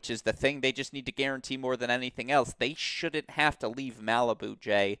tournament, which is the thing they just need to guarantee more than anything else. They shouldn't have to leave Malibu,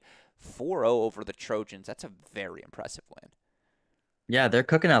 Jay. 4-0 over the Trojans. That's a very impressive win. Yeah, they're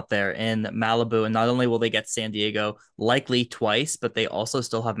cooking out there in Malibu. And not only will they get San Diego likely twice, but they also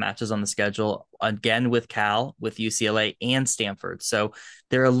still have matches on the schedule again with Cal, with UCLA, and Stanford. So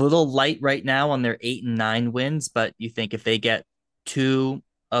they're a little light right now on their 8 and 9 wins. But you think if they get 2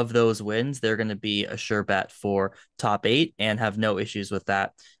 of those wins, they're going to be a sure bet for top 8 and have no issues with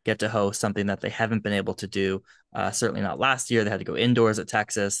that. Get to host something that they haven't been able to do. Certainly not last year. They had to go indoors at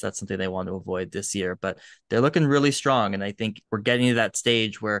Texas. That's something they want to avoid this year, but they're looking really strong. And I think we're getting to that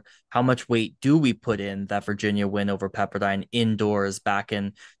stage where how much weight do we put in that Virginia win over Pepperdine indoors back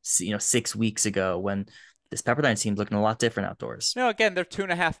in 6 weeks ago when this Pepperdine team's looking a lot different outdoors. No, again, they're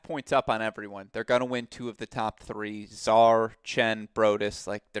 2.5 points up on everyone. They're going to win 2 of the top 3. Czar, Chen, Brodus,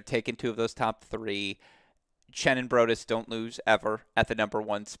 like they're taking 2 of those top 3. Chen and Brodus don't lose ever at the number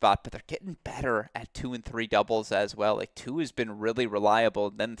 1 spot, but they're getting better at 2 and 3 doubles as well. Like 2 has been really reliable.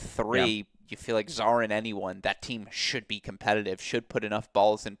 Then 3, you feel like Czar and anyone, that team should be competitive, should put enough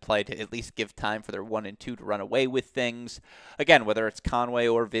balls in play to at least give time for their 1 and 2 to run away with things. Again, whether it's Conway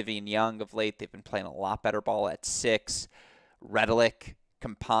or Vivian Young of late, they've been playing a lot better ball at 6. Redelick,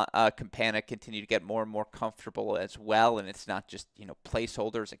 Campana continue to get more and more comfortable as well, and it's not just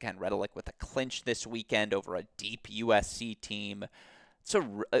placeholders. Again, Redelick with a clinch this weekend over a deep USC team.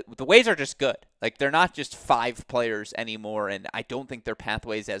 So the ways are just good. Like they're not just 5 players anymore, and I don't think their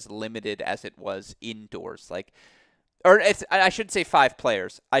pathway is as limited as it was indoors. I shouldn't say 5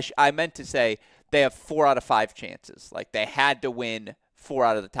 players. I meant to say they have 4 out of 5 chances. Like they had to win 4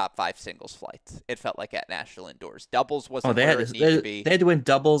 out of the top 5 singles flights. It felt like at national indoors. Doubles wasn't where it needed to be. They had to win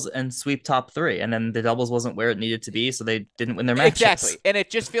doubles and sweep top 3, and then the doubles wasn't where it needed to be, so they didn't win their matches. Exactly, and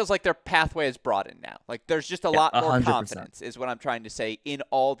it just feels like their pathway is broadened now. Like there's just a lot more 100%. confidence, is what I'm trying to say, in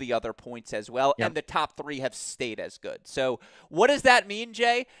all the other points as well, and the top 3 have stayed as good. So what does that mean,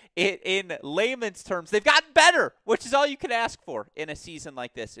 Jay? In layman's terms, they've gotten better, which is all you can ask for in a season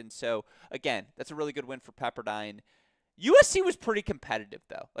like this. And so, again, that's a really good win for Pepperdine. USC was pretty competitive,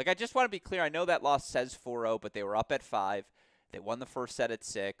 though. Like, I just want to be clear. I know that loss says 4-0, but they were up at 5. They won the first set at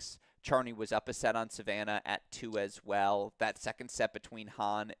 6. Charney was up a set on Savannah at 2 as well. That second set between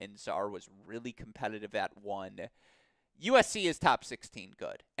Han and Czar was really competitive at 1. USC is top 16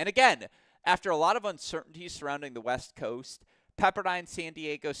 good. And again, after a lot of uncertainty surrounding the West Coast, Pepperdine, San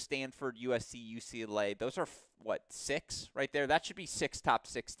Diego, Stanford, USC, UCLA, those are, 6 right there? That should be 6 top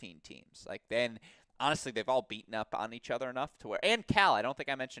 16 teams. Like, then honestly, they've all beaten up on each other enough to where, and Cal, I don't think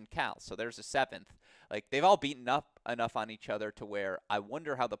I mentioned Cal, so there's a 7th. Like, they've all beaten up enough on each other to where I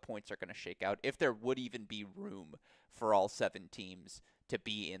wonder how the points are going to shake out, if there would even be room for all 7 teams to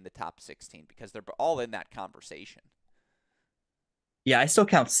be in the top 16 because they're all in that conversation. Yeah, I still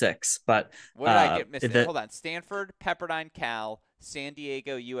count six, but What did I get missed? the Hold on. Stanford, Pepperdine, Cal, San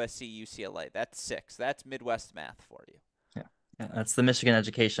Diego, USC, UCLA. That's six. That's Midwest math for you. yeah, yeah, that's the Michigan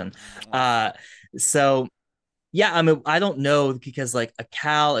education. Mwah. So yeah, I mean, I don't know because like a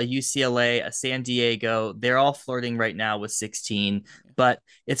Cal, a UCLA, a San Diego, they're all flirting right now with 16, but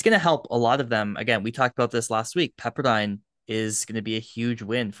it's going to help a lot of them. Again, we talked about this last week. Pepperdine is going to be a huge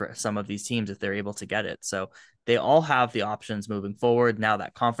win for some of these teams if they're able to get it. So they all have the options moving forward. Now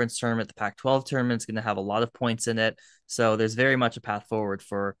that conference tournament, the Pac-12 tournament is going to have a lot of points in it. So there's very much a path forward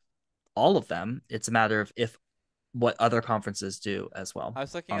for all of them. It's a matter of if what other conferences do as well I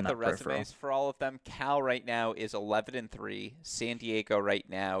was looking on at the that peripheral. resumes for all of them. Cal right now is 11-3. San Diego right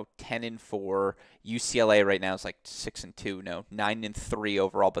now 10-4. UCLA right now is like 6-2. No, 9-3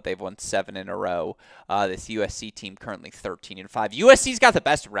 overall, but they've won 7 in a row. This USC team currently 13-5. USC's got the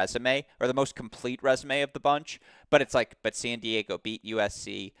best resume or the most complete resume of the bunch, but it's like, but San Diego beat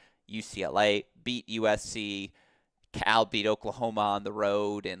USC, UCLA beat USC. Cal beat Oklahoma on the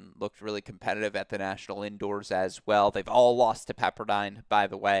road and looked really competitive at the national indoors as well. They've all lost to Pepperdine, by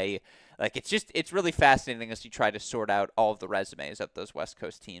the way. Like, it's really fascinating as you try to sort out all of the resumes of those West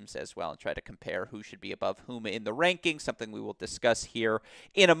Coast teams as well and try to compare who should be above whom in the rankings, something we will discuss here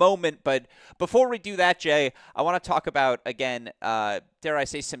in a moment. But before we do that, Jay, I want to talk about, again, dare I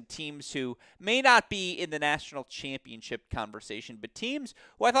say, some teams who may not be in the national championship conversation, but teams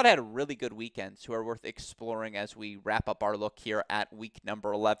who I thought had really good weekends who are worth exploring as we wrap up our look here at week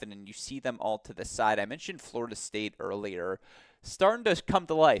number 11. And you see them all to the side. I mentioned Florida State earlier, starting to come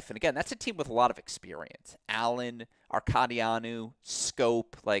to life. And again, that's a team with a lot of experience. Allen, Arcadianu,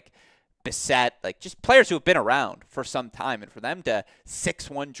 Scope, like Bissett, like just players who have been around for some time. And for them to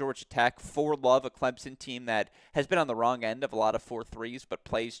 6-1 Georgia Tech, 4-Love, a Clemson team that has been on the wrong end of a lot of 4-3s, but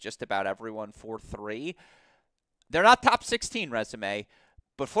plays just about everyone 4-3. They're not top 16 resume,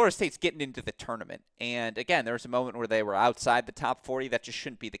 but Florida State's getting into the tournament. And again, there was a moment where they were outside the top 40. That just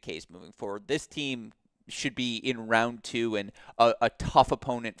shouldn't be the case moving forward. This team should be in round 2 and a tough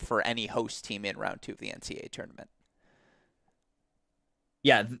opponent for any host team in round 2 of the NCAA tournament.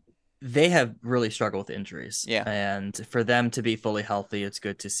 Yeah, they have really struggled with injuries. Yeah. And for them to be fully healthy, it's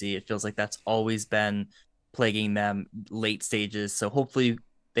good to see. It feels like that's always been plaguing them late stages. So hopefully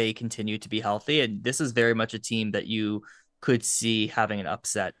they continue to be healthy. And this is very much a team that you could see having an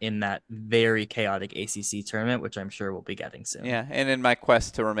upset in that very chaotic ACC tournament, which I'm sure we'll be getting soon. Yeah, and in my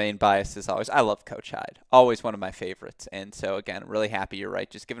quest to remain biased as always, I love Coach Hyde. Always one of my favorites. And so, again, really happy you're right.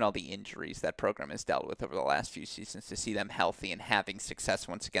 Just given all the injuries that program has dealt with over the last few seasons, to see them healthy and having success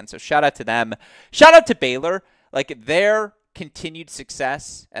once again. So shout out to them. Shout out to Baylor. Like, their continued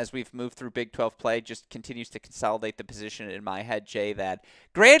success as we've moved through Big 12 play just continues to consolidate the position in my head, Jay, that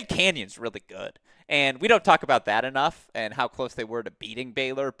Grand Canyon's really good. And we don't talk about that enough and how close they were to beating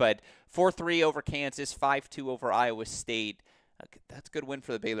Baylor, but 4-3 over Kansas, 5-2 over Iowa State. That's a good win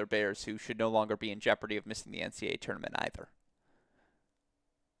for the Baylor Bears, who should no longer be in jeopardy of missing the NCAA tournament either.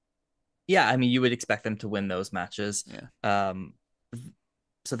 Yeah, I mean, you would expect them to win those matches. Yeah.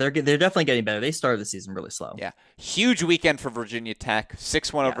 So they're definitely getting better. They started the season really slow. Yeah. Huge weekend for Virginia Tech.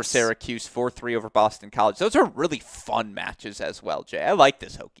 6-1 over Syracuse, 4-3 over Boston College. Those are really fun matches as well, Jay. I like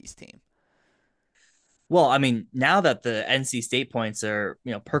this Hokies team. Well, I mean, now that the NC State points are,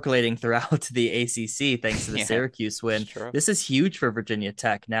 percolating throughout the ACC thanks to the Syracuse win, this is huge for Virginia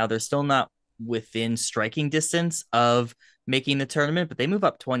Tech. Now they're still not within striking distance of making the tournament, but they move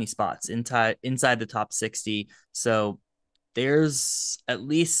up 20 spots inside the top 60. So there's at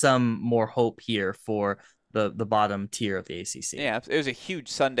least some more hope here for the bottom tier of the ACC. Yeah, it was a huge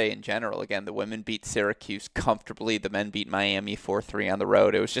Sunday in general. Again, the women beat Syracuse comfortably. The men beat Miami 4-3 on the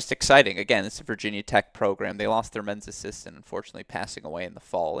road. It was just exciting. Again, it's a Virginia Tech program. They lost their men's assistant, unfortunately passing away in the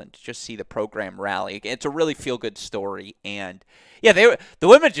fall, and to just see the program rally. It's a really feel-good story. And, yeah, the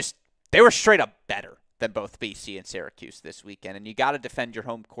women they were straight up better than both BC and Syracuse this weekend. And you got to defend your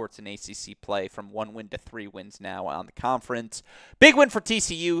home courts in ACC play from 1 win to 3 wins now on the conference. Big win for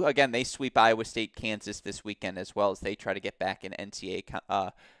TCU. Again, they sweep Iowa State, Kansas this weekend as well as they try to get back in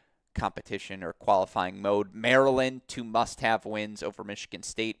NCAA competition or qualifying mode. Maryland, 2 must-have wins over Michigan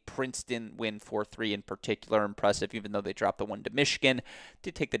State. Princeton win 4-3 in particular. Impressive, even though they dropped the one to Michigan.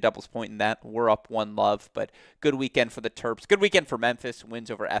 Did take the doubles point in that. We're up 1-love, but good weekend for the Terps. Good weekend for Memphis.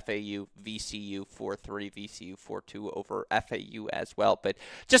 Wins over FAU, VCU 4-3, VCU 4-2 over FAU as well. But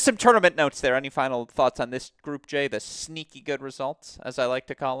just some tournament notes there. Any final thoughts on this group, Jay? The sneaky good results, as I like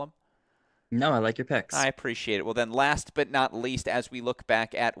to call them? No, I like your I picks. appreciate it. Well, then, last but not least, as we look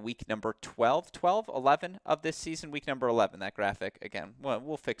back at week number 12, 12, 11 of this season, week number 11, that graphic, again, well,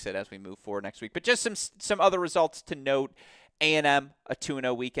 we'll fix it as we move forward next week. But just some other results to note. A&M, a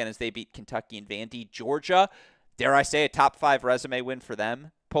 2-0 weekend as they beat Kentucky and Vandy. Georgia, dare I say, a top 5 resume win for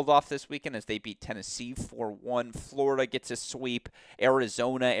them. Pulled off this weekend as they beat Tennessee 4-1. Florida gets a sweep.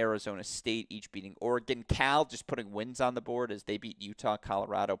 Arizona State, each beating Oregon. Cal just putting wins on the board as they beat Utah,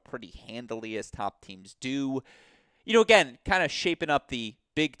 Colorado pretty handily, as top teams do. Again, kind of shaping up the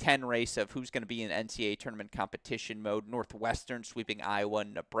Big Ten race of who's going to be in NCAA tournament competition mode. Northwestern sweeping Iowa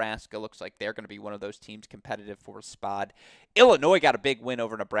and Nebraska. Looks like they're going to be one of those teams competitive for a spot. Illinois got a big win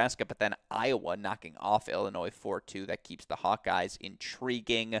over Nebraska, but then Iowa knocking off Illinois 4-2. That keeps the Hawkeyes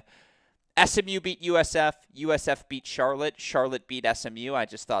intriguing. SMU beat USF. USF beat Charlotte. Charlotte beat SMU. I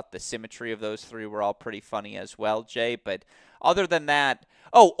just thought the symmetry of those three were all pretty funny as well, Jay. But other than that,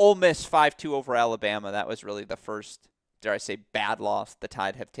 Ole Miss 5-2 over Alabama. That was really the first, dare I say, bad loss the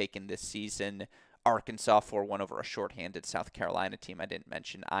Tide have taken this season. Arkansas 4-1 over a shorthanded South Carolina team I didn't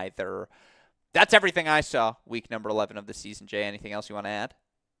mention either. That's everything I saw week number 11 of the season, Jay. Anything else you want to add?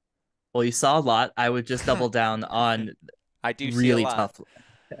 Well, you saw a lot. I would just double down on I do see a really lot. tough,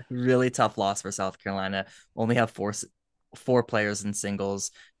 really tough loss for South Carolina. Only have four players in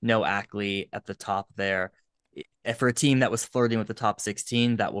singles. No Ackley at the top there. For a team that was flirting with the top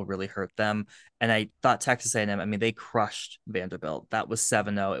 16, that will really hurt them. And I thought Texas A&M, I mean, they crushed Vanderbilt. That was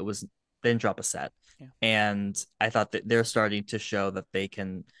 7-0. They didn't drop a set. Yeah. And I thought that they're starting to show that they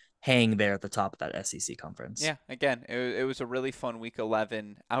can hang there at the top of that SEC conference. Yeah, again, it was a really fun week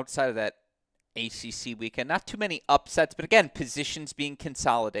 11. Outside of that ACC weekend, not too many upsets, but again, positions being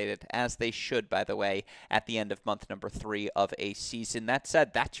consolidated, as they should, by the way, at the end of month number 3 of a season. That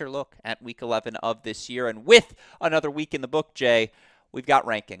said, that's your look at week 11 of this year. And with another week in the book, Jay, we've got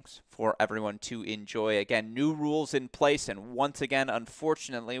rankings for everyone to enjoy. Again, new rules in place, and once again,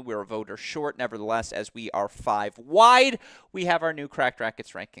 unfortunately, we're a voter short. Nevertheless, as we are 5 wide, we have our new Cracked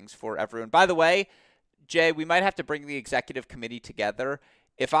Rackets rankings for everyone. By the way, Jay, we might have to bring the executive committee together.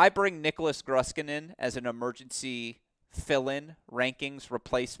 If I bring Nicholas Gruskin in as an emergency fill-in rankings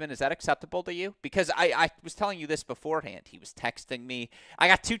replacement, is that acceptable to you? Because I was telling you this beforehand. He was texting me. I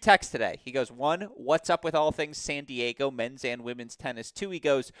got 2 texts today. He goes, 1, what's up with all things San Diego, men's and women's tennis? 2, he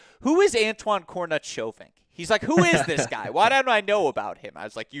goes, who is Antoine Cornut-Chauvin? He's like, who is this guy? Why don't I know about him? I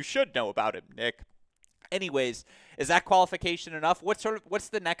was like, you should know about him, Nick. Anyways, is that qualification enough? What's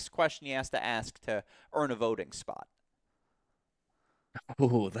the next question he has to ask to earn a voting spot?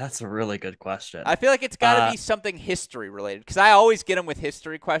 Ooh, that's a really good question. I feel like it's got to be something history related, because I always get him with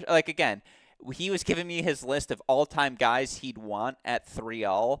history questions. Like, again, he was giving me his list of all-time guys he'd want at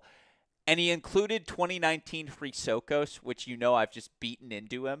 3-all, and he included 2019 Chryssokos, which I've just beaten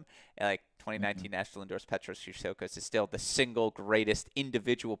into him. Like, 2019 National Indoors Petros Chryssokos is still the single greatest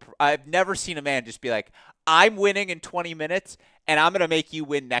individual. I've never seen a man just be like, I'm winning in 20 minutes, and I'm going to make you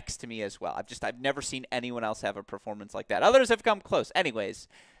win next to me as well. I've never seen anyone else have a performance like that. Others have come close. Anyways,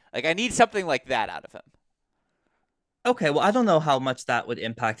 like, I need something like that out of him. Okay, well, I don't know how much that would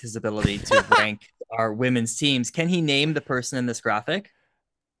impact his ability to rank our women's teams. Can he name the person in this graphic?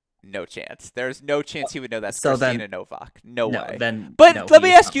 No chance. There's no chance he would know that's So Christina then, Novak. No way. Then But no, let me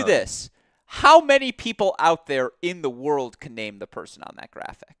he's ask not you voting. this. How many people out there in the world can name the person on that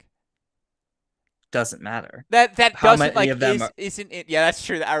graphic? Doesn't matter. That How doesn't, many like, of them are, isn't it? Yeah, that's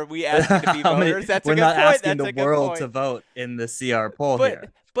true. Are we asking to be how many, voters? That's a we're good not point. asking That's the a good world point. to vote in the CR poll But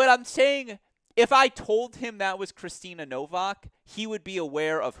here. but I'm saying, if I told him that was Christina Novak, he would be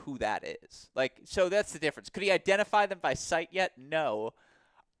aware of who that is. Like, so that's the difference. Could he identify them by sight yet? No.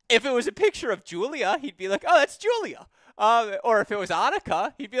 If it was a picture of Julia, he'd be like, oh, that's Julia. Or if it was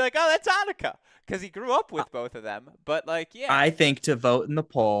Annika, he'd be like, oh, that's Annika. Because he grew up with both of them. But, like, yeah. I think to vote in the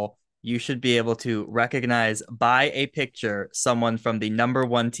poll, you should be able to recognize by a picture someone from the number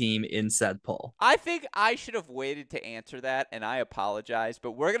 1 team in said poll. I think I should have waited to answer that, and I apologize.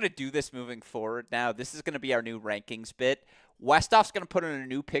 But we're going to do this moving forward now. This is going to be our new rankings bit. Westoff's going to put in a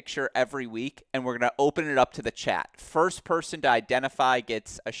new picture every week, and we're going to open it up to the chat. First person to identify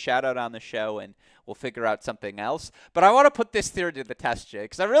gets a shout-out on the show, and we'll figure out something else. But I want to put this theory to the test, Jay,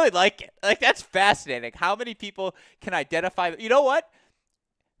 because I really like it. Like, that's fascinating. How many people can identify? You know what?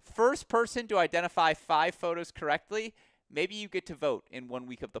 First person to identify 5 photos correctly, maybe you get to vote in 1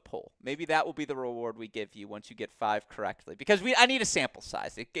 week of the poll. Maybe that will be the reward we give you once you get 5 correctly. Because I need a sample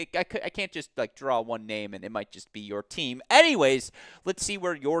size. I can't just, like, draw one name and it might just be your team. Anyways, let's see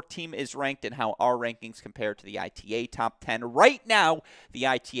where your team is ranked and how our rankings compare to the ITA top 10. Right now, the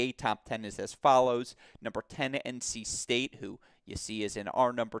ITA top 10 is as follows. Number 10, NC State, who you see is in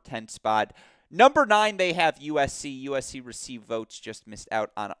our number 10 spot. Number 9, they have USC. USC received votes, just missed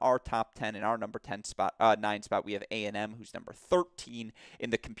out on our top 10. In our number 10 spot, 9 spot, we have A&M, who's number 13 in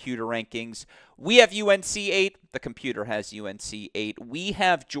the computer rankings. We have UNC 8. The computer has UNC 8. We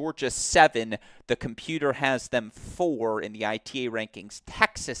have Georgia 7. The computer has them 4 in the ITA rankings.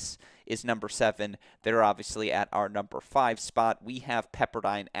 Texas is number 7. They're obviously at our number 5 spot. We have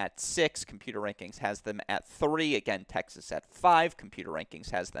Pepperdine at 6. Computer rankings has them at 3. Again, Texas at 5. Computer rankings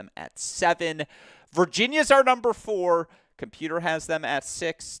has them at 7. Virginia's our number 4. Computer has them at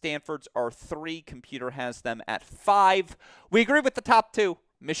 6. Stanford's are 3. Computer has them at 5. We agree with the top 2.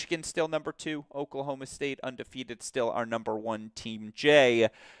 Michigan still number 2. Oklahoma State undefeated, still our number 1 team. Jay,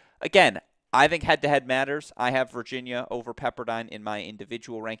 again, I think head-to-head matters. I have Virginia over Pepperdine in my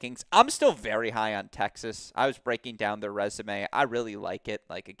individual rankings. I'm still very high on Texas. I was breaking down their resume. I really like it.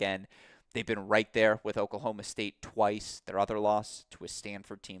 Like, again, they've been right there with Oklahoma State twice. Their other loss to a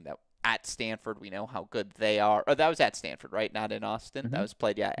Stanford team that at Stanford, we know how good they are. Oh, that was at Stanford, right? Not in Austin. Mm-hmm. That was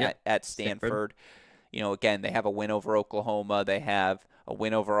played, at Stanford. Again, they have a win over Oklahoma. They have a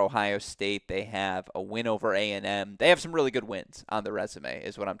win over Ohio State. They have a win over A&M. They have some really good wins on the resume,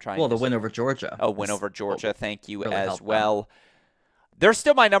 is what I'm trying to say. Well, the win over Georgia. A win over Georgia. Thank you really as well. They're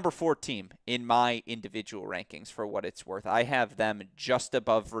still my number 4 team in my individual rankings for what it's worth. I have them just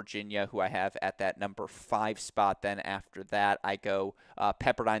above Virginia, who I have at that number 5 spot. Then after that, I go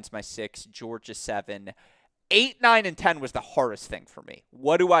Pepperdine's my 6, Georgia 7. 8, 9, and 10 was the hardest thing for me.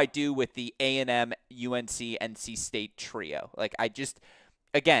 What do I do with the A&M, UNC, NC State trio? Like,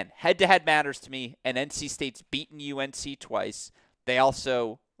 again, head-to-head matters to me, and NC State's beaten UNC twice. They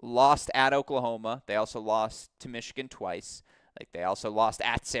also lost at Oklahoma. They also lost to Michigan twice. Like, they also lost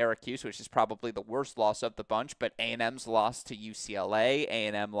at Syracuse, which is probably the worst loss of the bunch, but A&M's lost to UCLA.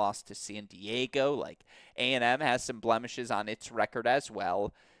 A&M lost to San Diego. Like, A&M has some blemishes on its record as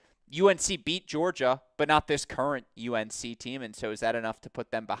well. UNC beat Georgia, but not this current UNC team, and so is that enough to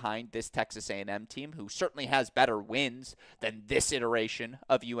put them behind this Texas A&M team, who certainly has better wins than this iteration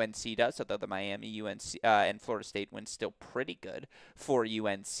of UNC does, although the Miami, UNC, and Florida State wins still pretty good for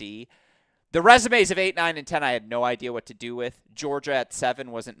UNC. The resumes of 8, 9, and 10 I had no idea what to do with. Georgia at 7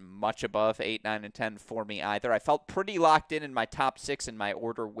 wasn't much above 8, 9, and 10 for me either. I felt pretty locked in my top 6 in my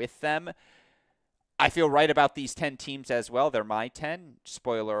order with them. I feel right about these 10 teams as well. They're my 10.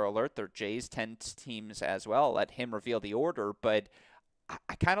 Spoiler alert, they're Jay's 10 teams as well. I'll let him reveal the order, but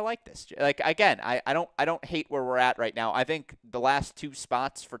I kind of like this. Like, again, I don't hate where we're at right now. I think the last 2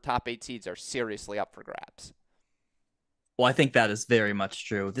 spots for top 8 seeds are seriously up for grabs. Well, I think that is very much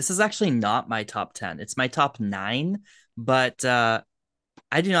true. This is actually not my top 10. It's my top 9, but I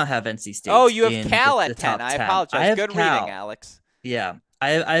do not have NC State. Oh, you have Cal at 10. I apologize. Good Cal. reading, Alex. Yeah.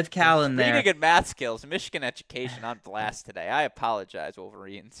 I have Cal in there. Reading and math skills. Michigan education on blast today. I apologize,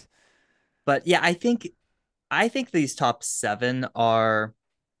 Wolverines. But yeah, I think these top 7 are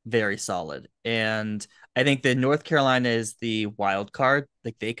very solid. And I think that North Carolina is the wild card.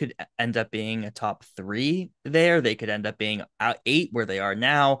 Like, they could end up being a top 3 there. They could end up being 8 where they are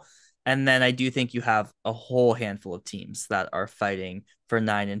now. And then I do think you have a whole handful of teams that are fighting for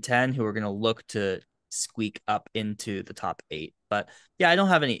 9 and 10 who are going to look to squeak up into the top 8. But yeah, I don't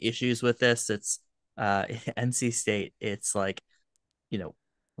have any issues with this. It's NC State. It's like,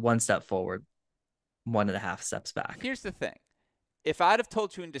 1 step forward, 1.5 steps back. Here's the thing. If I'd have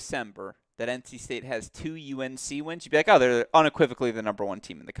told you in December that NC State has 2 UNC wins, you'd be like, oh, they're unequivocally the number 1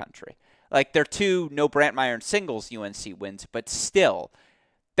 team in the country. Like, they're 2 no Brantmeyer and singles UNC wins, but still,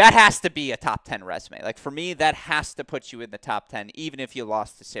 that has to be a top 10 resume. Like, for me, that has to put you in the top 10, even if you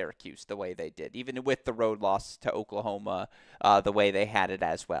lost to Syracuse the way they did, even with the road loss to Oklahoma the way they had it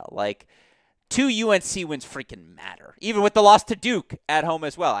as well. Like, 2 UNC wins freaking matter, even with the loss to Duke at home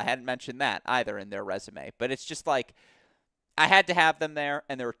as well. I hadn't mentioned that either in their resume, but it's just like, I had to have them there,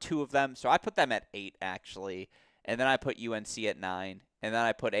 and there were 2 of them, so I put them at 8, actually, and then I put UNC at 9, and then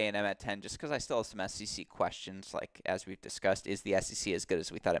I put A&M at 10 just because I still have some SEC questions. Like, as we've discussed, is the SEC as good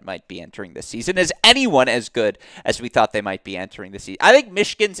as we thought it might be entering the season? Is anyone as good as we thought they might be entering the season? I think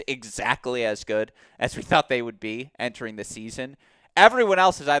Michigan's exactly as good as we thought they would be entering the season. Everyone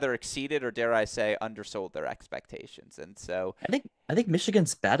else has either exceeded or, dare I say, undersold their expectations. And so I think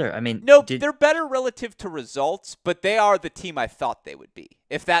Michigan's better. I mean, no, they're better relative to results, but they are the team I thought they would be,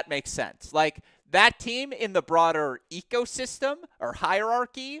 if that makes sense. Like, that team in the broader ecosystem or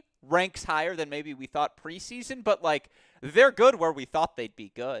hierarchy ranks higher than maybe we thought preseason, but, like, they're good where we thought they'd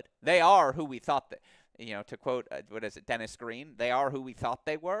be good. They are who we thought that, to quote, Dennis Green, they are who we thought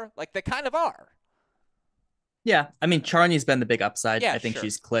they were. Like, they kind of are. Yeah, I mean, Charney's been the big upside. Yeah, I think sure.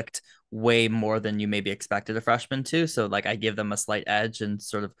 she's clicked way more than you maybe expected a freshman to. So, like, I give them a slight edge and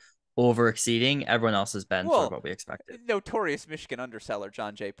sort of over exceeding. Everyone else has been sort of Well, what we expected. notorious Michigan underseller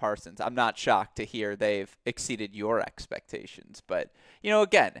John J. Parsons. I'm not shocked to hear they've exceeded your expectations. But,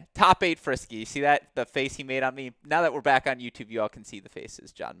 again, top 8 Frisky. You see that? The face he made on me? Now that we're back on YouTube, you all can see the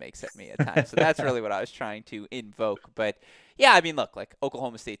faces John makes at me at times. So that's really what I was trying to invoke. But, yeah, I mean, look, like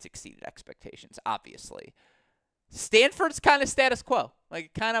Oklahoma State's exceeded expectations, obviously. Stanford's kind of status quo.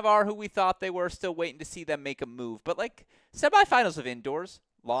 Like, kind of are who we thought they were, still waiting to see them make a move. But, like, semifinals of indoors,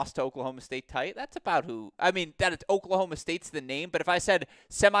 lost to Oklahoma State tight. That's about who. I mean, that it's Oklahoma State's the name, but if I said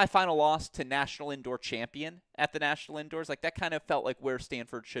semifinal loss to national indoor champion at the national indoors, like that kind of felt like where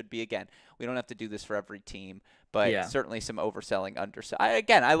Stanford should be. Again, we don't have to do this for every team, but Yeah, certainly some overselling, underselling.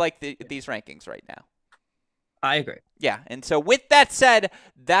 Again, I like these rankings right now. I agree. Yeah, and so with that said,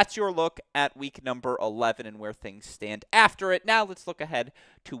 that's your look at week number 11 and where things stand after it. Now let's look ahead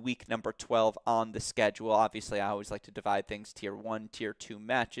to week number 12 on the schedule. Obviously, I always like to divide things tier 1, tier 2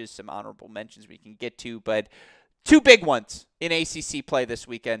 matches, some honorable mentions we can get to, but two big ones in ACC play this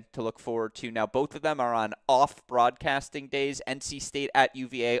weekend to look forward to. Now, both of them are on off broadcasting days. NC State at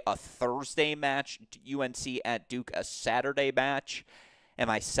UVA, a Thursday match. UNC at Duke, a Saturday match. Am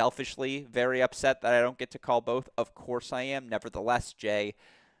I selfishly very upset that I don't get to call both? Of course I am. Nevertheless, Jay,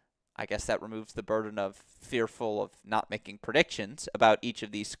 I guess that removes the burden of fearful of not making predictions about each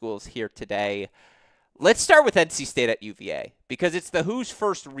of these schools here today. Let's start with NC State at UVA because it's the Who's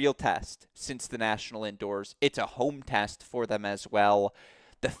first real test since the national indoors. It's a home test for them as well.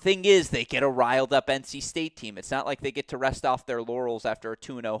 The thing is, they get a riled up NC State team. It's not like they get to rest off their laurels after a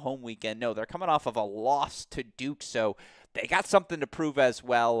 2-0 home weekend. No, they're coming off of a loss to Duke, so they got something to prove as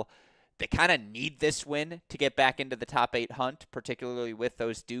well. They kind of need this win to get back into the top 8 hunt, particularly with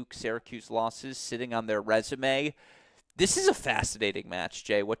those Duke Syracuse losses sitting on their resume. This is a fascinating match,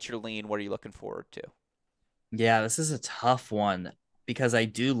 Jay. What's your lean? What are you looking forward to? Yeah, this is a tough one because I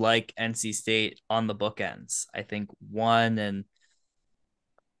do like NC State on the bookends. I think one and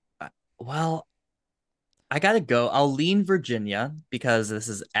well, I gotta go. I'll lean Virginia because this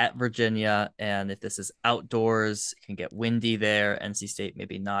is at Virginia, and if this is outdoors, it can get windy there. NC State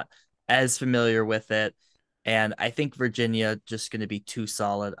maybe not as familiar with it, and I think Virginia just going to be too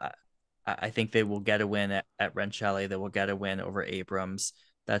solid. I think they will get a win at Rensselaer. They will get a win over Abrams.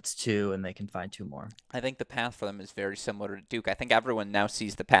 That's two, and they can find two more. I think the path for them is very similar to Duke. I think everyone now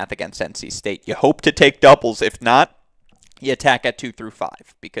sees the path against NC State. You hope to take doubles. If not, you attack at 2 through 5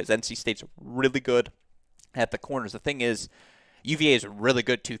 because NC State's really good at the corners. The thing is, UVA is really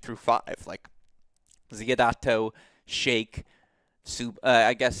good 2 through 5. Like Ziadato, Shake,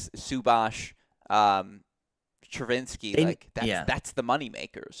 I guess Subash, Travinsky, like Yeah, that's the money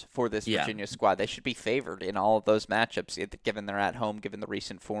makers for this yeah. Virginia squad. They should be favored in all of those matchups, given they're at home, given the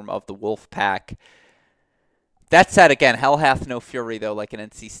recent form of the Wolf Pack. That said, again, hell hath no fury though, like an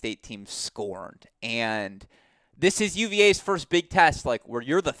NC State team scorned, and this is UVA's first big test, like where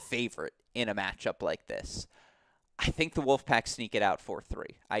you're the favorite in a matchup like this. I think the Wolfpack sneak it out 4-3.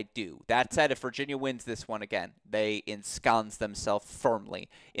 I do. That said, if Virginia wins this one again, they ensconce themselves firmly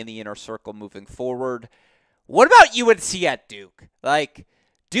in the inner circle moving forward. What about UNC at Duke? Like,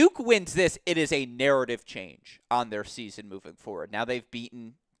 Duke wins this, it is a narrative change on their season moving forward. Now they've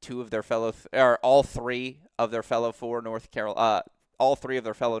beaten all three of their fellow all three of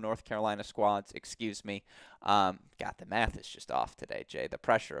their fellow North Carolina squads. Excuse me. God, the math is just off today, Jay. The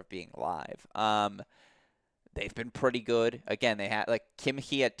pressure of being live. They've been pretty good. Again, they had like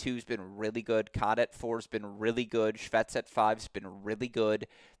Kimchi at 2's been really good. Cott at 4's been really good. Schvetz at 5's been really good.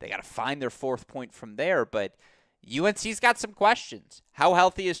 They got to find their fourth point from there, but UNC's got some questions. How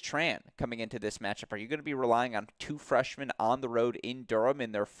healthy is Tran coming into this matchup? Are you going to be relying on two freshmen on the road in Durham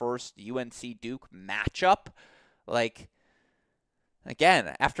in their first UNC Duke matchup? Like,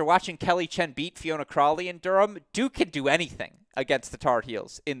 again, after watching Kelly Chen beat Fiona Crawley in Durham, Duke can do anything against the Tar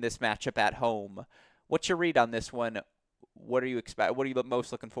Heels in this matchup at home. What's your read on this one? What are you expect? What are you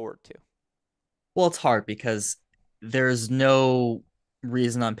most looking forward to? Well, it's hard because there's no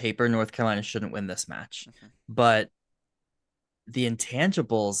reason on paper North Carolina shouldn't win this match. Mm-hmm. But the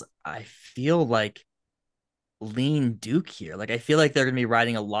intangibles, I feel like lean Duke here. Like I feel like they're going to be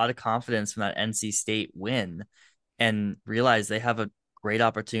riding a lot of confidence from that NC State win and realize they have a great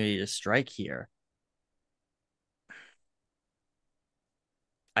opportunity to strike here.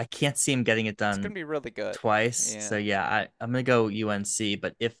 I can't see him getting it It's going done to be really good. twice. Yeah. So yeah, I'm gonna go UNC.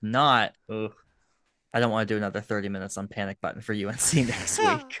 But if not, ugh, I don't want to do another 30 minutes on panic button for UNC next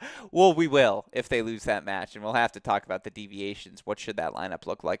week. Well, we will if they lose that match, and we'll have to talk about the deviations. What should that lineup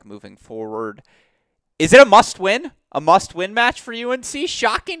look like moving forward? Is it a must-win? A must-win match for UNC?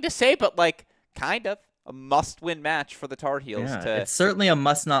 Shocking to say, but like kind of a must-win match for the Tar Heels Yeah, to. it's certainly a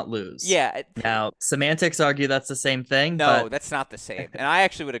must not lose. Yeah. Now, semantics argue that's the same thing, No, but that's not the same. And I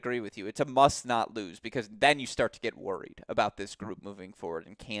actually would agree with you. It's a must not lose because then you start to get worried about this group moving forward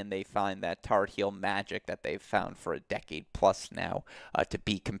and can they find that Tar Heel magic that they've found for a decade plus now to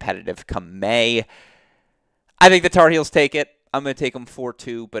be competitive come May. I think the Tar Heels take it. I'm going to take them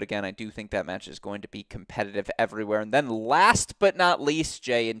 4-2, but again, I do think that match is going to be competitive everywhere. And then last but not least,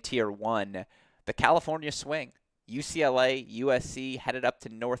 Jay, in Tier 1, the California Swing. UCLA, USC headed up to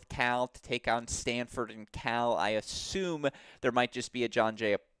North Cal to take on Stanford and Cal. I assume there might just be a John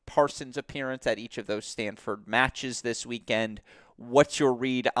J. Parsons appearance at each of those Stanford matches this weekend. What's your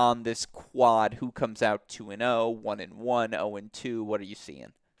read on this quad? Who comes out 2-0, 1-1, 0-2? What are you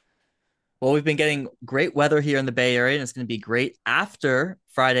seeing? well, we've been getting great weather here in the Bay Area, and it's going to be great after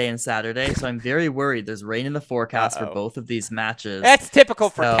Friday and Saturday. So I'm very worried. There's rain in the forecast for both of these matches. That's typical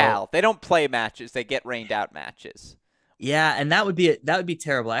for So, Cal. They don't play matches; they get rained out matches. yeah, and that would be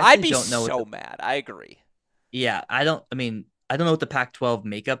terrible. I I'd actually be don't know so mad. I agree. yeah, I mean, I don't know what the Pac-12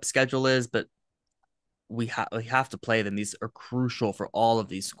 makeup schedule is, but we have to play them. These are crucial for all of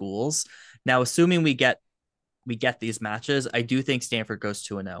these schools. Now, assuming we get these matches, I do think Stanford goes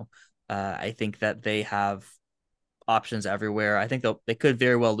 2-0. I think that they have options everywhere. I think they could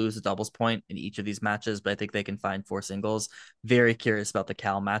very well lose a doubles point in each of these matches, but I think they can find four singles. Very curious about the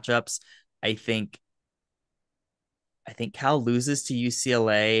Cal matchups. I think Cal loses to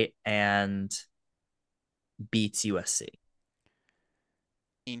UCLA and beats USC.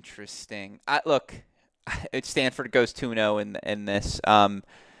 Interesting. Look, Stanford goes 2-0 in this.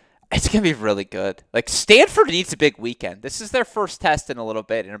 It's going to be really good. Like, Stanford needs a big weekend. This is their first test in a little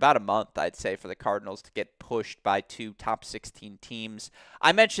bit, in about a month, I'd say, for the Cardinals to get pushed by two top 16 teams.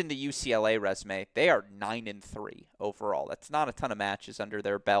 I mentioned the UCLA resume. They are 9-3 overall. That's not a ton of matches under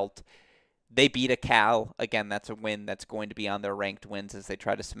their belt. They beat a Cal. Again, that's a win that's going to be on their ranked wins as they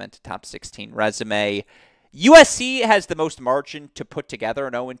try to cement a top 16 resume. USC has the most margin to put together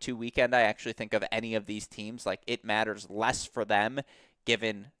an 0-2 weekend, I actually think, of any of these teams. Like, it matters less for them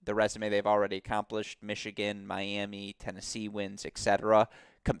given the resume they've already accomplished, Michigan, Miami, Tennessee wins, etc.,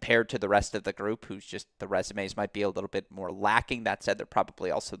 compared to the rest of the group, who's just the resumes might be a little bit more lacking. That said, they're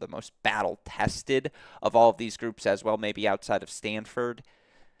probably also the most battle-tested of all of these groups as well, maybe outside of Stanford.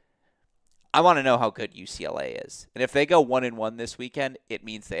 I want to know how good UCLA is. And if they go 1-1 this weekend, it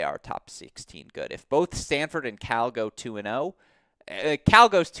means they are top 16 good. If both Stanford and Cal go 2-0, Cal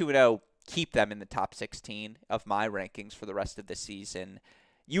goes 2-0, keep them in the top 16 of my rankings for the rest of the season.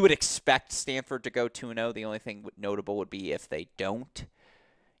 You would expect Stanford to go 2-0. The only thing notable would be if they don't.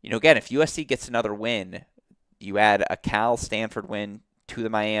 Again, if USC gets another win, you add a Cal-Stanford win to the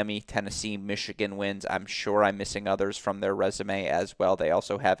Miami, Tennessee, Michigan wins. I'm sure I'm missing others from their resume as well. They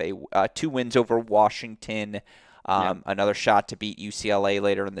also have two wins over Washington, another shot to beat UCLA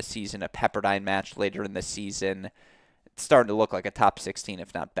later in the season, a Pepperdine match later in the season. It's starting to look like a top 16,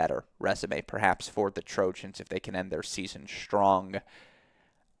 if not better, resume perhaps for the Trojans if they can end their season strong.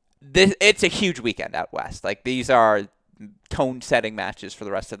 It's a huge weekend out west. Like, these are tone-setting matches for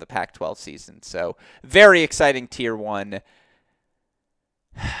the rest of the Pac-12 season. So, very exciting Tier 1.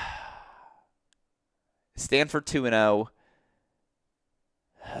 Stanford 2-0.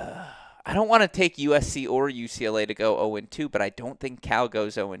 I don't want to take USC or UCLA to go 0-2, but I don't think Cal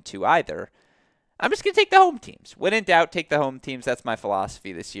goes 0-2 either. I'm just going to take the home teams. When in doubt, take the home teams. That's my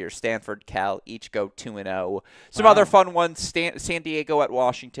philosophy this year. Stanford, Cal, each go 2-0. Some other fun ones, San Diego at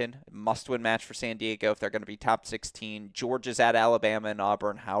Washington. Must-win match for San Diego if they're going to be top 16. Georgia's at Alabama and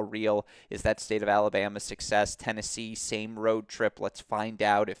Auburn. How real is that state of Alabama's success? Tennessee, same road trip. Let's find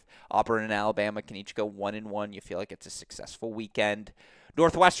out if Auburn and Alabama can each go 1-1. You feel like it's a successful weekend.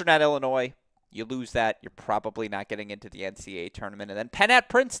 Northwestern at Illinois. You lose that, you're probably not getting into the NCAA tournament. And then Penn at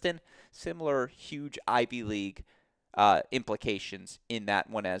Princeton, similar huge Ivy League implications in that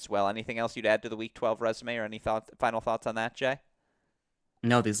one as well. Anything else you'd add to the Week 12 resume or any final thoughts on that, Jay?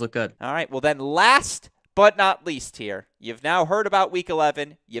 No, these look good. All right, well then last but not least here, you've now heard about Week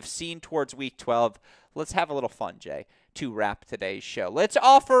 11. You've seen towards Week 12. Let's have a little fun, Jay, to wrap today's show. Let's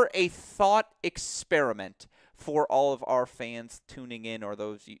offer a thought experiment for all of our fans tuning in, or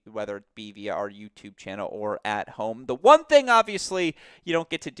those, whether it be via our YouTube channel or at home. The one thing, obviously, you don't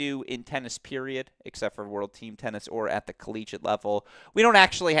get to do in tennis, period, except for World Team Tennis or at the collegiate level. We don't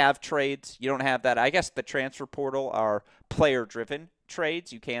actually have trades. You don't have that. I guess the transfer portal are player-driven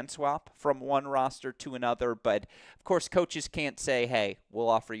trades. You can swap from one roster to another, but of course, coaches can't say, hey, we'll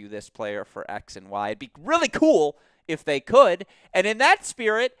offer you this player for X and Y. It'd be really cool if they could. And in that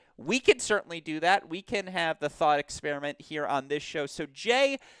spirit, we can certainly do that. We can have the thought experiment here on this show. So,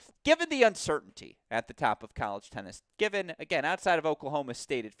 Jay, given the uncertainty at the top of college tennis, given, again, outside of Oklahoma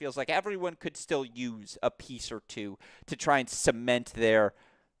State, it feels like everyone could still use a piece or two to try and cement their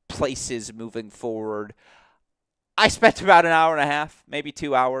places moving forward. I spent about an hour and a half, maybe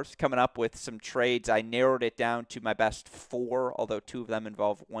 2 hours, coming up with some trades. I narrowed it down to my best 4, although 2 of them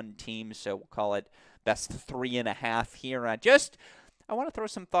involve one team, so we'll call it best 3.5 here. I want to throw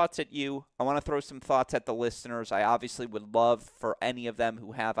some thoughts at you. I want to throw some thoughts at the listeners. I obviously would love for any of them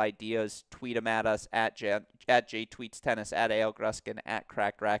who have ideas, tweet them at us at JTweetsTennis, at AL Gruskin, at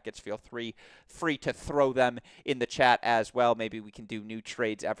Cracked Rackets. Feel free to throw them in the chat as well. Maybe we can do new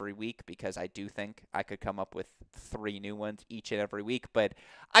trades every week, because I do think I could come up with 3 new ones each and every week. But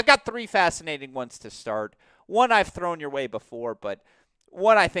I've got 3 fascinating ones to start. One I've thrown your way before, but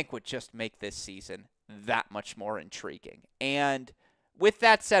one I think would just make this season that much more intriguing. And with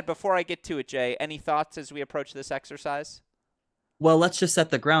that said, before I get to it, Jay, any thoughts as we approach this exercise? Well, let's just set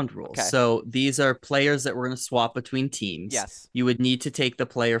the ground rules. Okay. So these are players that we're going to swap between teams. Yes. You would need to take the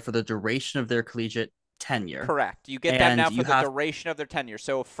player for the duration of their collegiate tenure. Correct. You get them now for the duration of their tenure.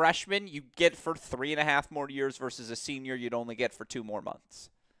 So a freshman, you get for 3.5 more years versus a senior, you'd only get for 2 more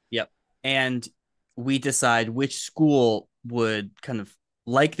months. Yep. And we decide which school would kind of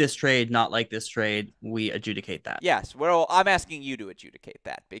like this trade, not like this trade. We adjudicate that. Yes. Well, I'm asking you to adjudicate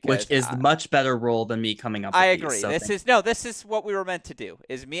that, because which is a much better role than me coming up with I agree. These, so this is what we were meant to do.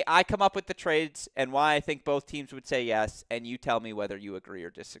 I come up with the trades and why I think both teams would say yes, and you tell me whether you agree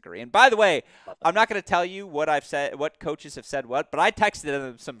or disagree. And by the way, I'm not going to tell you what I've said, what coaches have said what, but I texted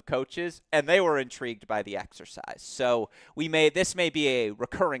them some coaches and they were intrigued by the exercise. So this may be a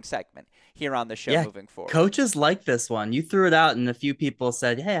recurring segment here on the show moving forward. Coaches like this one. You threw it out and a few people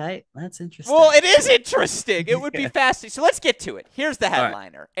said, hey, that's interesting. Well, it is interesting. It would be fascinating. So let's get to it. Here's the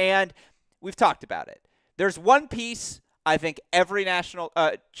headliner. Right. And we've talked about it. There's one piece I think every national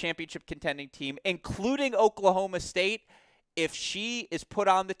championship contending team, including Oklahoma State, if she is put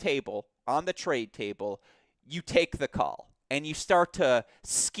on the table, on the trade table, you take the call. And you start to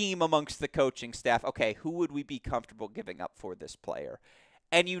scheme amongst the coaching staff. Okay, who would we be comfortable giving up for this player?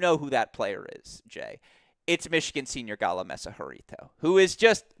 And you know who that player is, Jay. It's Michigan senior Gala Mesahurito, who is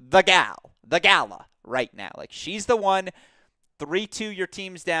just the gala right now. Like, she's the one. 3-2, your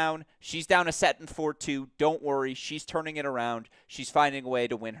team's down. She's down a set in 4-2. Don't worry. She's turning it around. She's finding a way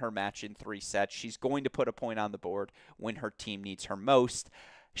to win her match in 3 sets. She's going to put a point on the board when her team needs her most.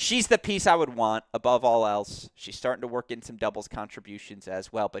 She's the piece I would want above all else. She's starting to work in some doubles contributions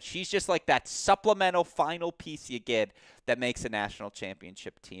as well, but she's just like that supplemental final piece you get that makes a national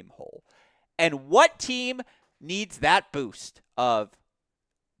championship team whole. And what team needs that boost of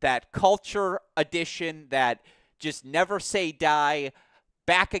that culture addition, that just never say die,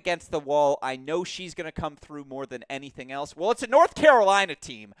 back against the wall? I know she's going to come through more than anything else. Well, it's a North Carolina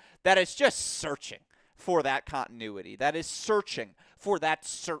team that is just searching for that continuity, that is searching for that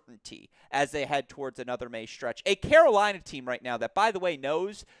certainty as they head towards another May stretch. A Carolina team right now that, by the way,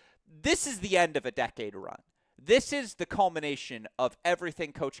 knows this is the end of a decade run. This is the culmination of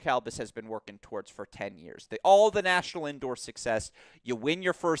everything Coach Calbus has been working towards for 10 years. All the national indoor success. You win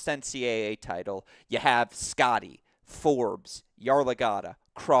your first NCAA title. You have Scotty, Forbes, Yarlagadda,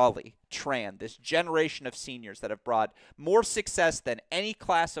 Crawley, Tran, this generation of seniors that have brought more success than any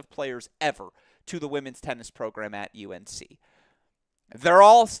class of players ever to the women's tennis program at UNC. They're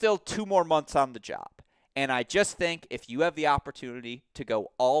all still 2 more months on the job. And I just think if you have the opportunity to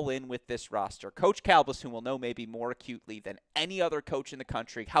go all in with this roster, Coach Calbus, who will know maybe more acutely than any other coach in the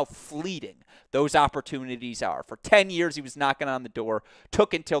country how fleeting those opportunities are. For 10 years, he was knocking on the door.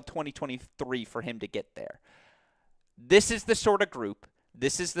 Took until 2023 for him to get there. This is the sort of group,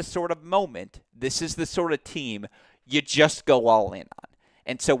 this is the sort of moment, this is the sort of team you just go all in on.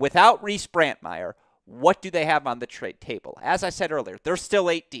 And so without Reese Brantmeyer, what do they have on the trade table? As I said earlier, they're still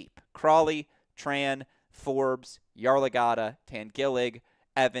 8 deep. Crawley, Tran, Forbes, Yarlagadda, Tangillig,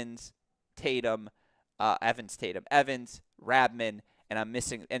 Evans, Tatum, Radman,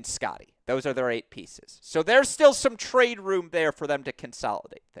 and Scotty. Those are their 8 pieces. So there's still some trade room there for them to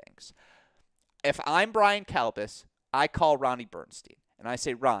consolidate things. If I'm Brian Calbus, I call Ronnie Bernstein, and I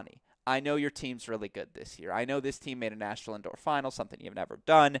say, Ronnie, I know your team's really good this year. I know this team made a national indoor final, something you've never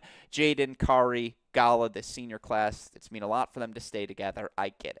done. Jaden, Kari, Gala, this senior class, it's mean a lot for them to stay together. I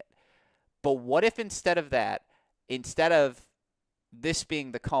get it. But what if instead of that, instead of this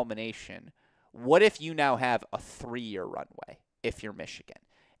being the culmination, what if you now have a 3-year runway if you're Michigan?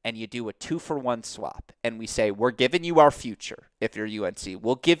 and you do a 2-for-1 swap, and we say, we're giving you our future if you're UNC.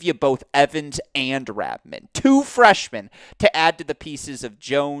 We'll give you both Evans and Rabman, 2 freshmen to add to the pieces of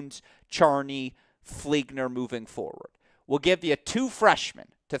Jones, Charney, Fleegner moving forward. We'll give you 2 freshmen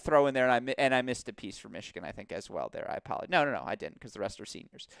to throw in there, and I missed a piece for Michigan, I think, as well there. I apologize. No, I didn't, because the rest are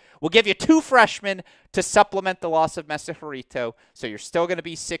seniors. We'll give you 2 freshmen to supplement the loss of Mesahurito, so you're still going to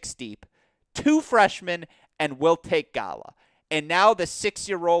be 6 deep. 2 freshmen, and we'll take Gala. And now the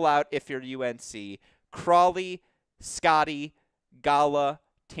 6-year rollout if you're UNC. Crawley, Scotty, Gala,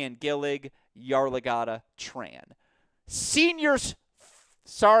 Tangillig, Yarlagadda, Tran. Seniors,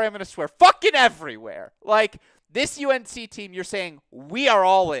 sorry, I'm going to swear, fucking everywhere. Like, this UNC team, you're saying, we are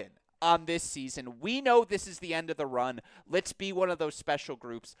all in on this season. We know this is the end of the run. Let's be one of those special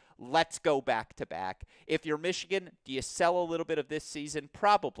groups. Let's go back to back. If you're Michigan, do you sell a little bit of this season?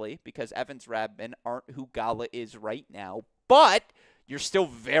 Probably, because Evans Rabman aren't who Gala is right now. But you're still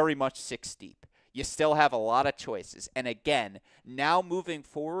very much 6 deep. You still have a lot of choices. And again, now moving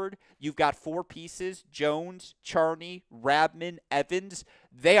forward, you've got 4 pieces, Jones, Charney, Rabman, Evans.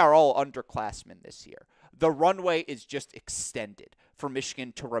 They are all underclassmen this year. The runway is just extended for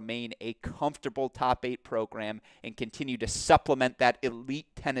Michigan to remain a comfortable top 8 program and continue to supplement that elite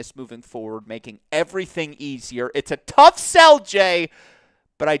tennis moving forward, making everything easier. It's a tough sell, Jay,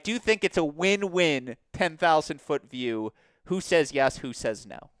 but I do think it's a win-win 10,000-foot view. Who says yes, who says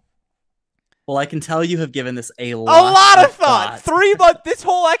no? Well, I can tell you have given this a lot of thought. 3 months. This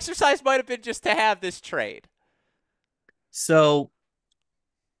whole exercise might have been just to have this trade. So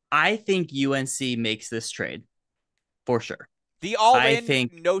I think UNC makes this trade for sure. The all-in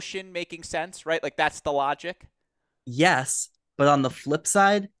notion making sense, right? Like, that's the logic. Yes, but on the flip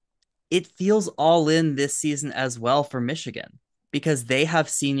side, it feels all in this season as well for Michigan because they have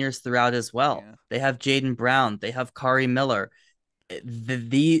seniors throughout as well. Yeah. They have Jaden Brown. They have Kari Miller.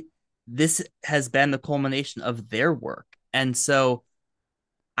 This has been the culmination of their work. And so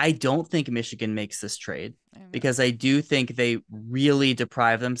I don't think Michigan makes this trade because I do think they really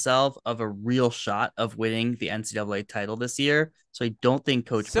deprive themselves of a real shot of winning the NCAA title this year. So I don't think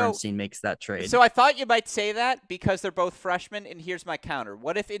Coach Bernstein makes that trade. So I thought you might say that because they're both freshmen, and here's my counter.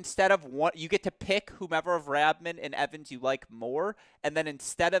 What if instead of one, you get to pick whomever of Rabman and Evans you like more, and then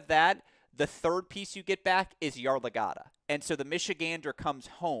instead of that, the third piece you get back is Yarlagadda. And so the Michigander comes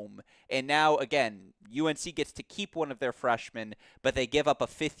home, and now, again, UNC gets to keep one of their freshmen, but they give up a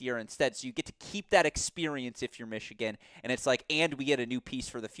 5th year instead. So you get to keep that experience if you're Michigan. And it's like, and we get a new piece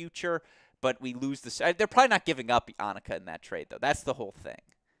for the future, but we lose this. They're probably not giving up Annika in that trade, though. That's the whole thing.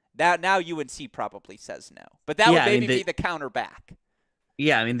 Now UNC probably says no. But that would maybe be the counter back.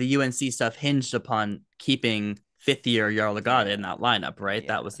 Yeah, I mean, the UNC stuff hinged upon keeping 5th year Yarlagadda in that lineup, right?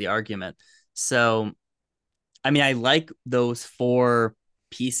 Yeah. That was the argument. So, I mean, I like those 4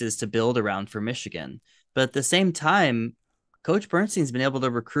 pieces to build around for Michigan. But at the same time, Coach Bernstein's been able to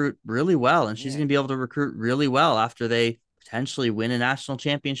recruit really well, and she's going to be able to recruit really well after they potentially win a national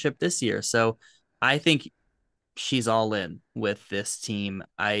championship this year. So I think she's all in with this team.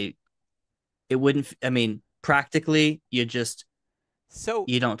 Practically, you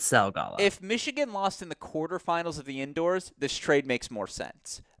don't sell Gala. If Michigan lost in the quarterfinals of the indoors, this trade makes more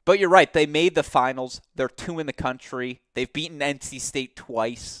sense. But you're right. They made the finals. They're 2 in the country. They've beaten NC State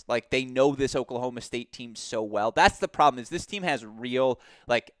twice. Like, they know this Oklahoma State team so well. That's the problem, is this team has real,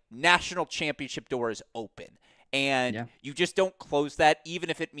 like, national championship doors open. And you just don't close that,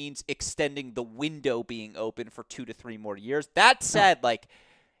 even if it means extending the window being open for 2 to 3 more years. That said,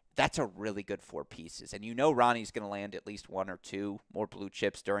 that's a really good 4 pieces. And Ronnie's going to land at least 1 or 2 more blue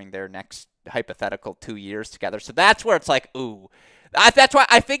chips during their next hypothetical 2 years together. So that's where it's like, ooh. That's why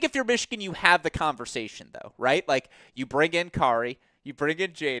I think if you're Michigan, you have the conversation, though, right? Like, you bring in Kari, you bring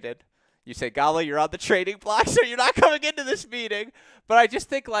in Jaden, you say, Gala, you're on the trading block, so you're not coming into this meeting. But I just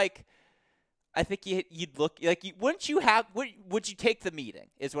think, you'd look like would you take the meeting?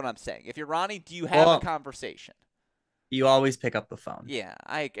 Is what I'm saying. If you're Ronnie, do you have a conversation? You always pick up the phone. Yeah,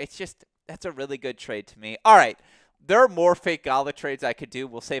 that's a really good trade to me. All right, there are more fake Gala trades I could do.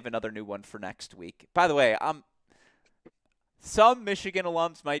 We'll save another new one for next week. By the way, some Michigan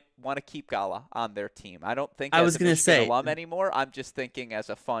alums might want to keep Gala on their team. I don't think I was going to say alum anymore. I'm just thinking as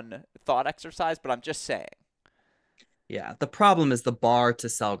a fun thought exercise, but I'm just saying. Yeah, the problem is the bar to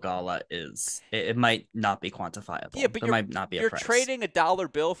sell Gala is it might not be quantifiable. Yeah, but there might not be a price. You're trading a dollar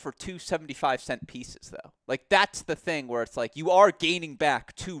bill for 2 75-cent pieces, though. Like, that's the thing where it's like you are gaining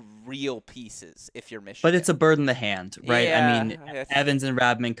back 2 real pieces if you're Michigan. But it's a bird in the hand, right? Yeah, I mean, Evans and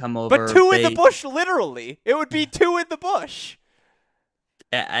Rabman come over. But 2 in the bush, literally. It would be 2 in the bush.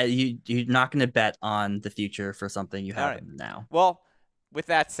 You're not going to bet on the future for something you have now. Well, with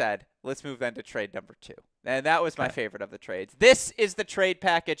that said, let's move then to trade number 2. And that was my Okay. favorite of the trades. This is the trade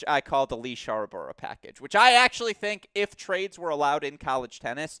package I call the Lee Scharabura package, which I actually think if trades were allowed in college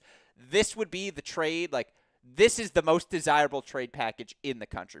tennis, this would be the trade. Like, this is the most desirable trade package in the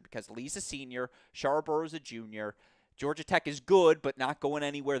country because Lee's a senior, Scharabura is a junior. Georgia Tech is good, but not going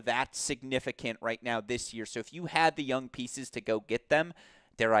anywhere that significant right now this year. So if you had the young pieces to go get them,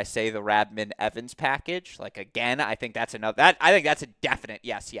 dare I say, the Radman Evans package. Like, again, I think that's I think that's a definite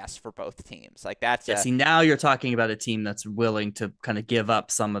yes for both teams. Like, that's Yeah, see, now you're talking about a team that's willing to kind of give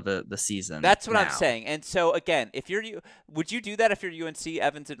up some of the season. that's what I'm saying. And so, again, if you're would you do that if you're UNC,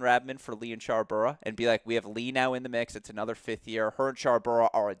 Evans and Radman for Lee and Scharabura and be like, we have Lee now in the mix. It's another 5th year. Her and Scharabura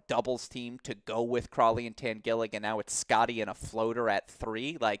are a doubles team to go with Crawley and Tangillig, and now it's Scotty and a floater at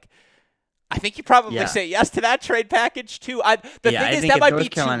 3. Like, I think you probably say yes to that trade package too. The thing is that might be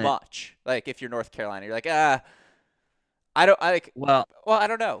too much. Like if you're North Carolina, you're like, Well, I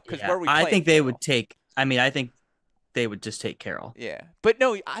don't know because where we play. I think they would take. I mean, I think they would just take Carroll. Yeah, but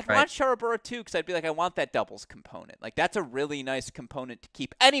no, I'd want Scharabura too because I'd be like, I want that doubles component. Like that's a really nice component to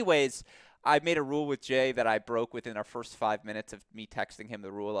keep. Anyways, I made a rule with Jay that I broke within our first 5 minutes of me texting him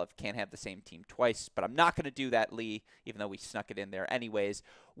the rule of can't have the same team twice, but I'm not going to do that, Lee, even though we snuck it in there. Anyways,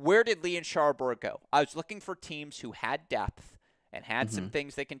 where did Lee and Scharabura go? I was looking for teams who had depth and had some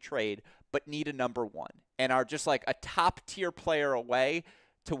things they can trade, but need a number 1 and are just like a top-tier player away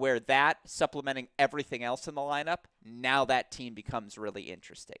to where that, supplementing everything else in the lineup, now that team becomes really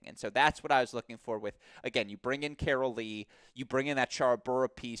interesting. And so that's what I was looking for with, again, you bring in Carol Lee, you bring in that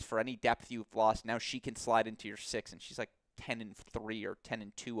Scharabura piece for any depth you've lost. Now she can slide into your 6, and she's like 10-3 or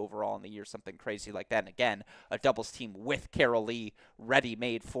 10-2 overall in the year, something crazy like that. And again, a doubles team with Carol Lee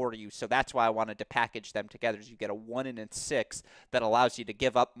ready-made for you. So that's why I wanted to package them together. So you get a 1 and 6 that allows you to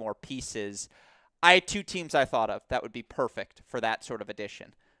give up more pieces. I had 2 teams I thought of that would be perfect for that sort of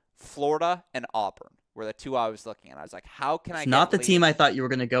addition. Florida and Auburn were the 2 I was looking at. I was like, how can I get not the Lee? Team I thought you were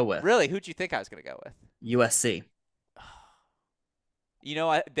going to go with. Really? Who'd you think I was going to go with? USC. You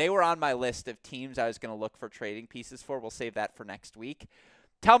know, they were on my list of teams I was going to look for trading pieces for. We'll save that for next week.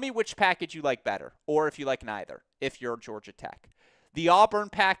 Tell me which package you like better, or if you like neither, if you're Georgia Tech. The Auburn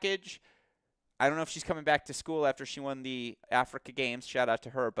package, I don't know if she's coming back to school after she won the Africa Games. Shout out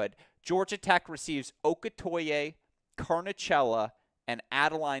to her. But Georgia Tech receives Okotoye, Carnicella, and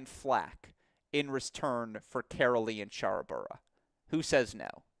Adeline Flack in return for Carol Lee and Scharabura. Who says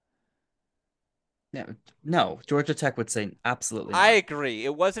no? No, Georgia Tech would say absolutely not. I agree.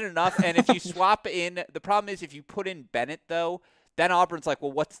 It wasn't enough. And if you swap in, the problem is if you put in Bennett, though, then Auburn's like,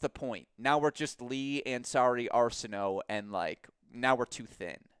 well, what's the point? Now we're just Lee, Ansari, Arsenault, and like now we're too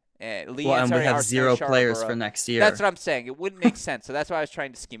thin. Lee, and we have Arsenault, 0 Scharabura. players for next year. That's what I'm saying. It wouldn't make sense. So that's why I was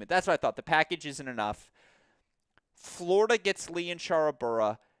trying to scheme it. That's what I thought. The package isn't enough. Florida gets Lee and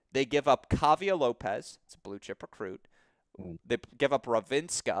Scharabura. They give up Kavia Lopez. It's a blue chip recruit. They give up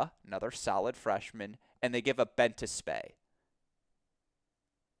Ravinska, another solid freshman, and they give up Benta Spey.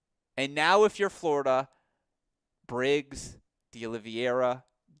 And now if you're Florida, Briggs, DeOliveira,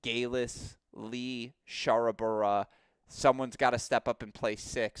 Galis, Lee, Scharabura, someone's got to step up and play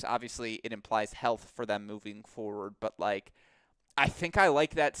 6. Obviously, it implies health for them moving forward, but like I think I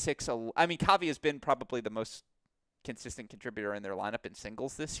like that 6. I mean, Kavia's been probably the most consistent contributor in their lineup in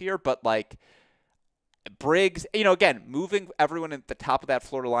singles this year, but like Briggs, again, moving everyone at the top of that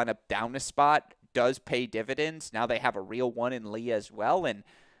Florida lineup down a spot does pay dividends. Now they have a real 1 in Lee as well, and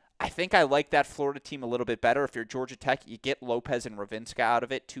I think I like that Florida team a little bit better. If you're Georgia Tech, you get Lopez and Ravinska out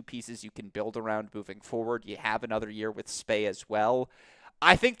of it, 2 pieces you can build around moving forward. You have another year with Spey as well.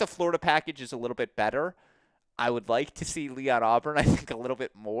 I think the Florida package is a little bit better. I would like to see Leon Auburn, I think, a little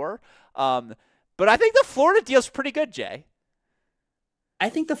bit more. But I think the Florida deal's pretty good, Jay. I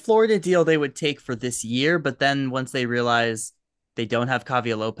think the Florida deal they would take for this year, but then once they realize they don't have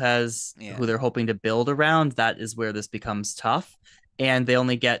Kavia Lopez, who they're hoping to build around, that is where this becomes tough. And they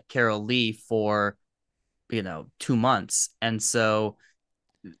only get Carol Lee for, 2 months. And so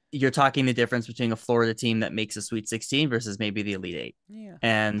you're talking the difference between a Florida team that makes a Sweet 16 versus maybe the Elite 8. Yeah.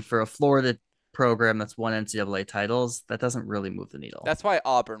 And for a Florida program that's won NCAA titles, that doesn't really move the needle. That's why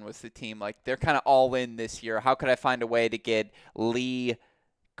Auburn was the team. Like, they're kind of all in this year. How could I find a way to get Lee,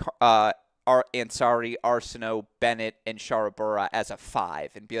 Ansari, Arsenault, Bennett, and Scharabura as a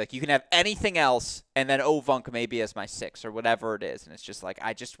 5 and be like, you can have anything else, and then Ovunk maybe as my 6 or whatever it is. And it's just like,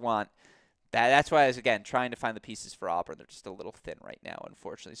 I just want that. That's why I was, again, trying to find the pieces for Auburn. They're just a little thin right now,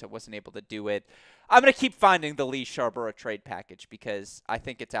 unfortunately, so I wasn't able to do it. I'm going to keep finding the Lee Scharabura trade package because I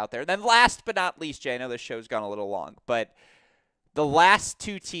think it's out there. And then last but not least, Jay, I know this show's gone a little long, but the last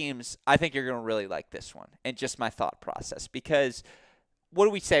 2 teams, I think you're going to really like this one and just my thought process because what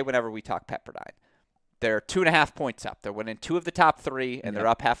do we say whenever we talk Pepperdine? They're 2.5 points up. They're winning 2 of the top 3, and they're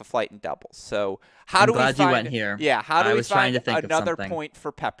up half a flight in doubles. So how I'm do we glad find? you went here. Yeah, how do I we was trying find to think of another something. point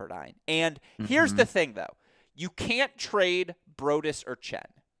for Pepperdine? And here's the thing, though: you can't trade Brodus or Chen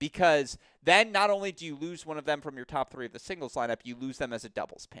because then not only do you lose one of them from your top 3 of the singles lineup, you lose them as a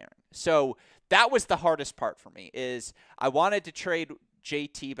doubles pairing. So that was the hardest part for me. Is I wanted to trade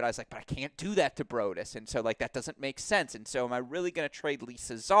JT, but I was like, but I can't do that to Brodus, and so like that doesn't make sense. And so am I really going to trade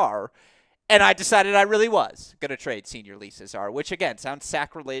Lisa Czar? And I decided I really was going to trade senior Lisa Czar, which, again, sounds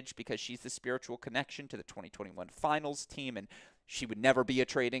sacrilege because she's the spiritual connection to the 2021 finals team, and she would never be a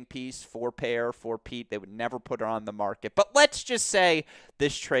trading piece for Pear, for Pete. They would never put her on the market. But let's just say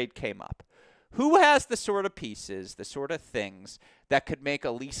this trade came up. Who has the sort of pieces, the sort of things that could make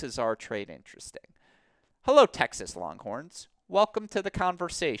a Lisa Czar trade interesting? Hello, Texas Longhorns. Welcome to the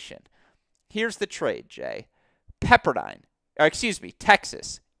conversation. Here's the trade, Jay.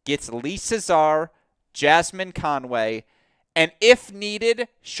 Texas gets Lisa Czar, Jasmine Conway, and if needed,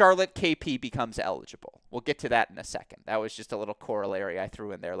 Charlotte KP becomes eligible. We'll get to that in a second. That was just a little corollary I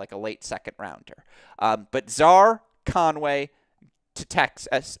threw in there, like a late second rounder. But Czar, Conway to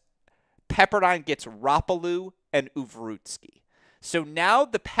Texas. Pepperdine gets Rapalou and Uvrutsky. So now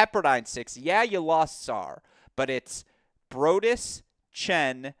the Pepperdine 6, yeah, you lost Czar, but it's Brodus,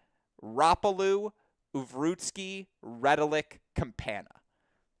 Chen, Rapalou, Uvrutsky, Redelic, Campana.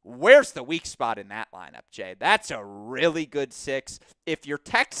 Where's the weak spot in that lineup, Jay? That's a really good 6. If you're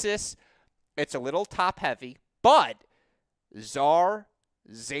Texas, it's a little top-heavy, but Czar,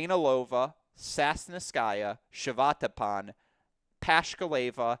 Zainalova, Sasnskaya, Shivatapan,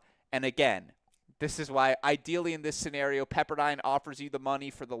 Pashkaleva, and again, this is why ideally in this scenario, Pepperdine offers you the money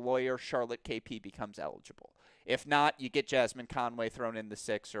for the lawyer. Charlotte KP becomes eligible. If not, you get Jasmine Conway thrown in the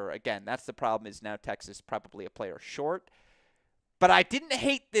 6, or again, that's the problem is now Texas probably a player short. But I didn't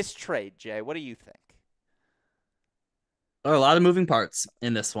hate this trade, Jay. What do you think? There are a lot of moving parts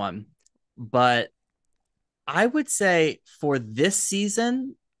in this one, but I would say for this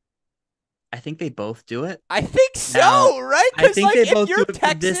season, I think they both do it. I think so, Now, right? I Because think like they if both you're do it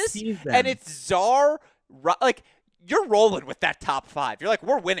for this Texas season. and it's Czar, like you're rolling with that top 5. You're like,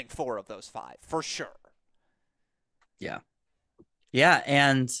 we're winning 4 of those 5 for sure. Yeah,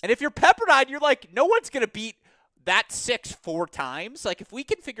 and if you're Pepperdine, you're like, no one's gonna beat that 6 4 times. Like, if we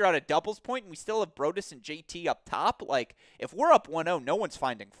can figure out a doubles point and we still have Brodus and JT up top, like, if we're up 1-0, no one's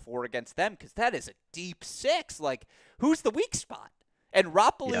finding 4 against them because that is a deep 6. Like, who's the weak spot? And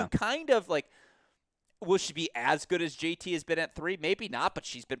Rapalou kind of, like, will she be as good as JT has been at 3? Maybe not, but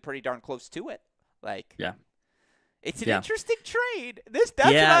she's been pretty darn close to it. Like, it's an interesting trade. That's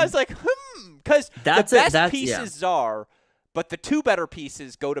what I was like, because the best pieces are, but the 2 better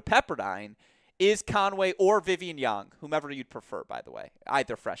pieces go to Pepperdine. Is Conway or Vivian Young, whomever you'd prefer, by the way.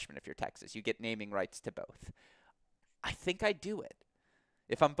 Either freshman if you're Texas. You get naming rights to both. I think I do it.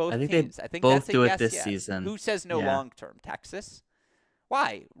 If I'm both teams. I think both that's a do yes, it this yes. season. Who says no long-term? Texas?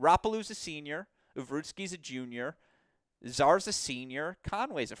 Why? Rapalou's a senior. Uvrutsky's a junior. Czar's a senior.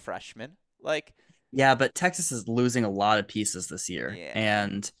 Conway's a freshman. Like, yeah, but Texas is losing a lot of pieces this year. Yeah.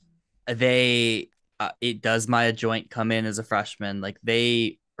 And does Maya Joint come in as a freshman? Like,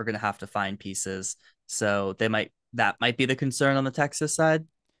 they are going to have to find pieces, so that might be the concern on the Texas side.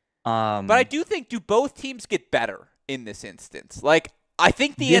 But I do think, do both teams get better in this instance? Like, I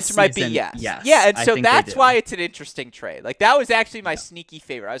think the answer might be yes. Yeah, and so that's why it's an interesting trade. Like, that was actually my sneaky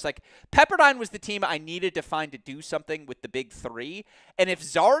favorite. I was like, Pepperdine was the team I needed to find to do something with the big 3, and if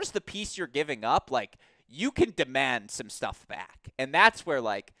Czar's the piece you're giving up, like, you can demand some stuff back, and that's where,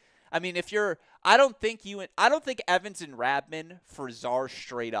 like, I mean, if you're, I don't think Evans and Radman for Czar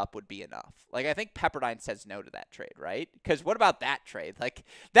straight up would be enough. Like, I think Pepperdine says no to that trade, right? Because what about that trade? Like,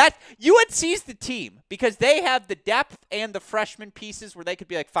 that UNC's the team because they have the depth and the freshman pieces where they could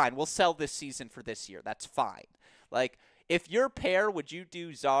be like, fine, we'll sell this season for this year. That's fine. Like, if you're Pear, would you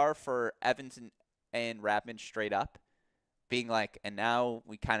do Czar for Evans and Radman straight up? Being like, and now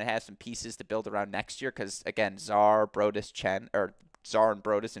we kind of have some pieces to build around next year because, again, Czar, Brodus, Chen, or Czar and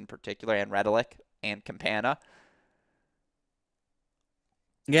Brodus in particular, and Redelic and Campana.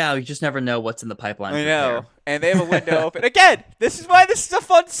 Yeah, you just never know what's in the pipeline. I know, and they have a window open. Again, this is why this is a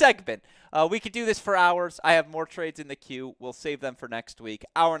fun segment. We could do this for hours. I have more trades in the queue. We'll save them for next week.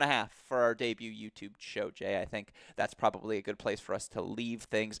 Hour and a half for our debut YouTube show, Jay. I think that's probably a good place for us to leave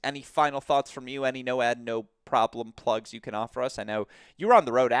things. Any final thoughts from you? Any no ad, no problem plugs you can offer us? I know you were on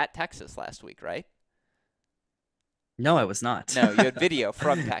the road at Texas last week, right? No, I was not. No, you had video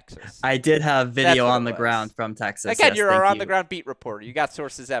from Texas. I did have video on the ground from Texas. Again, you're an on-the-ground beat reporter. You got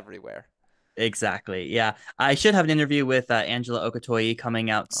sources everywhere. Exactly. Yeah. I should have an interview with Angela Okotoyi coming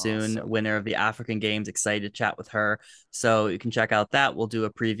out soon, Awesome. winner of the African Games. Excited to chat with her. So you can check out that. We'll do a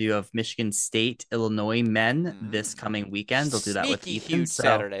preview of Michigan State, Illinois men this Mm. coming weekend. We'll do that with Sneaky Ethan. huge So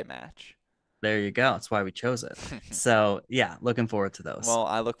Saturday match. there you go. That's why we chose it. So yeah, looking forward to those. Well,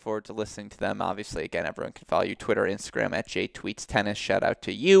 I look forward to listening to them. Obviously, again, everyone can follow you Twitter, Instagram at JTweetsTennis. Shout out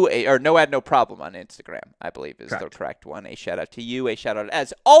to you. Or no ad, no problem on Instagram, I believe is the Correct. correct one. A shout out to you. A shout out,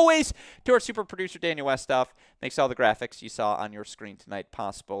 as always, to our super producer, Daniel Westoff. Makes all the graphics you saw on your screen tonight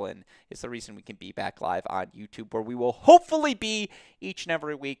possible, and it's the reason we can be back live on YouTube, where we will hopefully be each and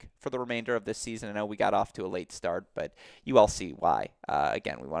every week for the remainder of this season. I know we got off to a late start, but you all see why.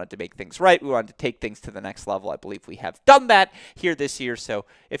 Again, we wanted to make things right. We wanted to take things to the next level. I believe we have done that here this year. So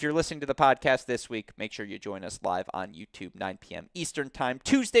if you're listening to the podcast this week, make sure you join us live on YouTube, 9 p.m. Eastern Time.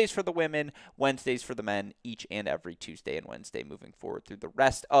 Tuesdays for the women, Wednesdays for the men, each and every Tuesday and Wednesday moving forward through the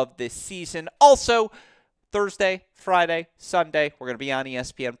rest of this season. Also, Thursday, Friday, Sunday, we're going to be on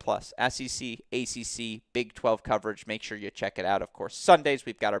ESPN Plus, SEC, ACC, Big 12 coverage. Make sure you check it out. Of course, Sundays,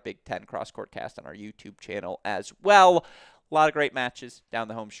 we've got our Big 10 cross-court cast on our YouTube channel as well. A lot of great matches down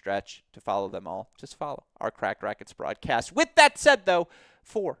the home stretch. To follow them all, just follow our Cracked Rackets broadcast. With that said, though,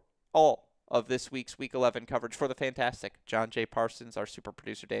 for all of this week's Week 11 coverage, for the fantastic John J. Parsons, our super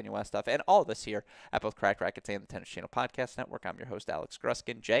producer Daniel Westoff, and all of us here at both Cracked Rackets and the Tennis Channel Podcast Network, I'm your host, Alex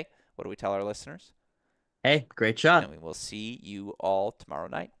Gruskin. Jay, what do we tell our listeners? Hey, great shot. And we will see you all tomorrow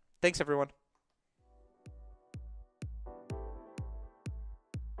night. Thanks, everyone.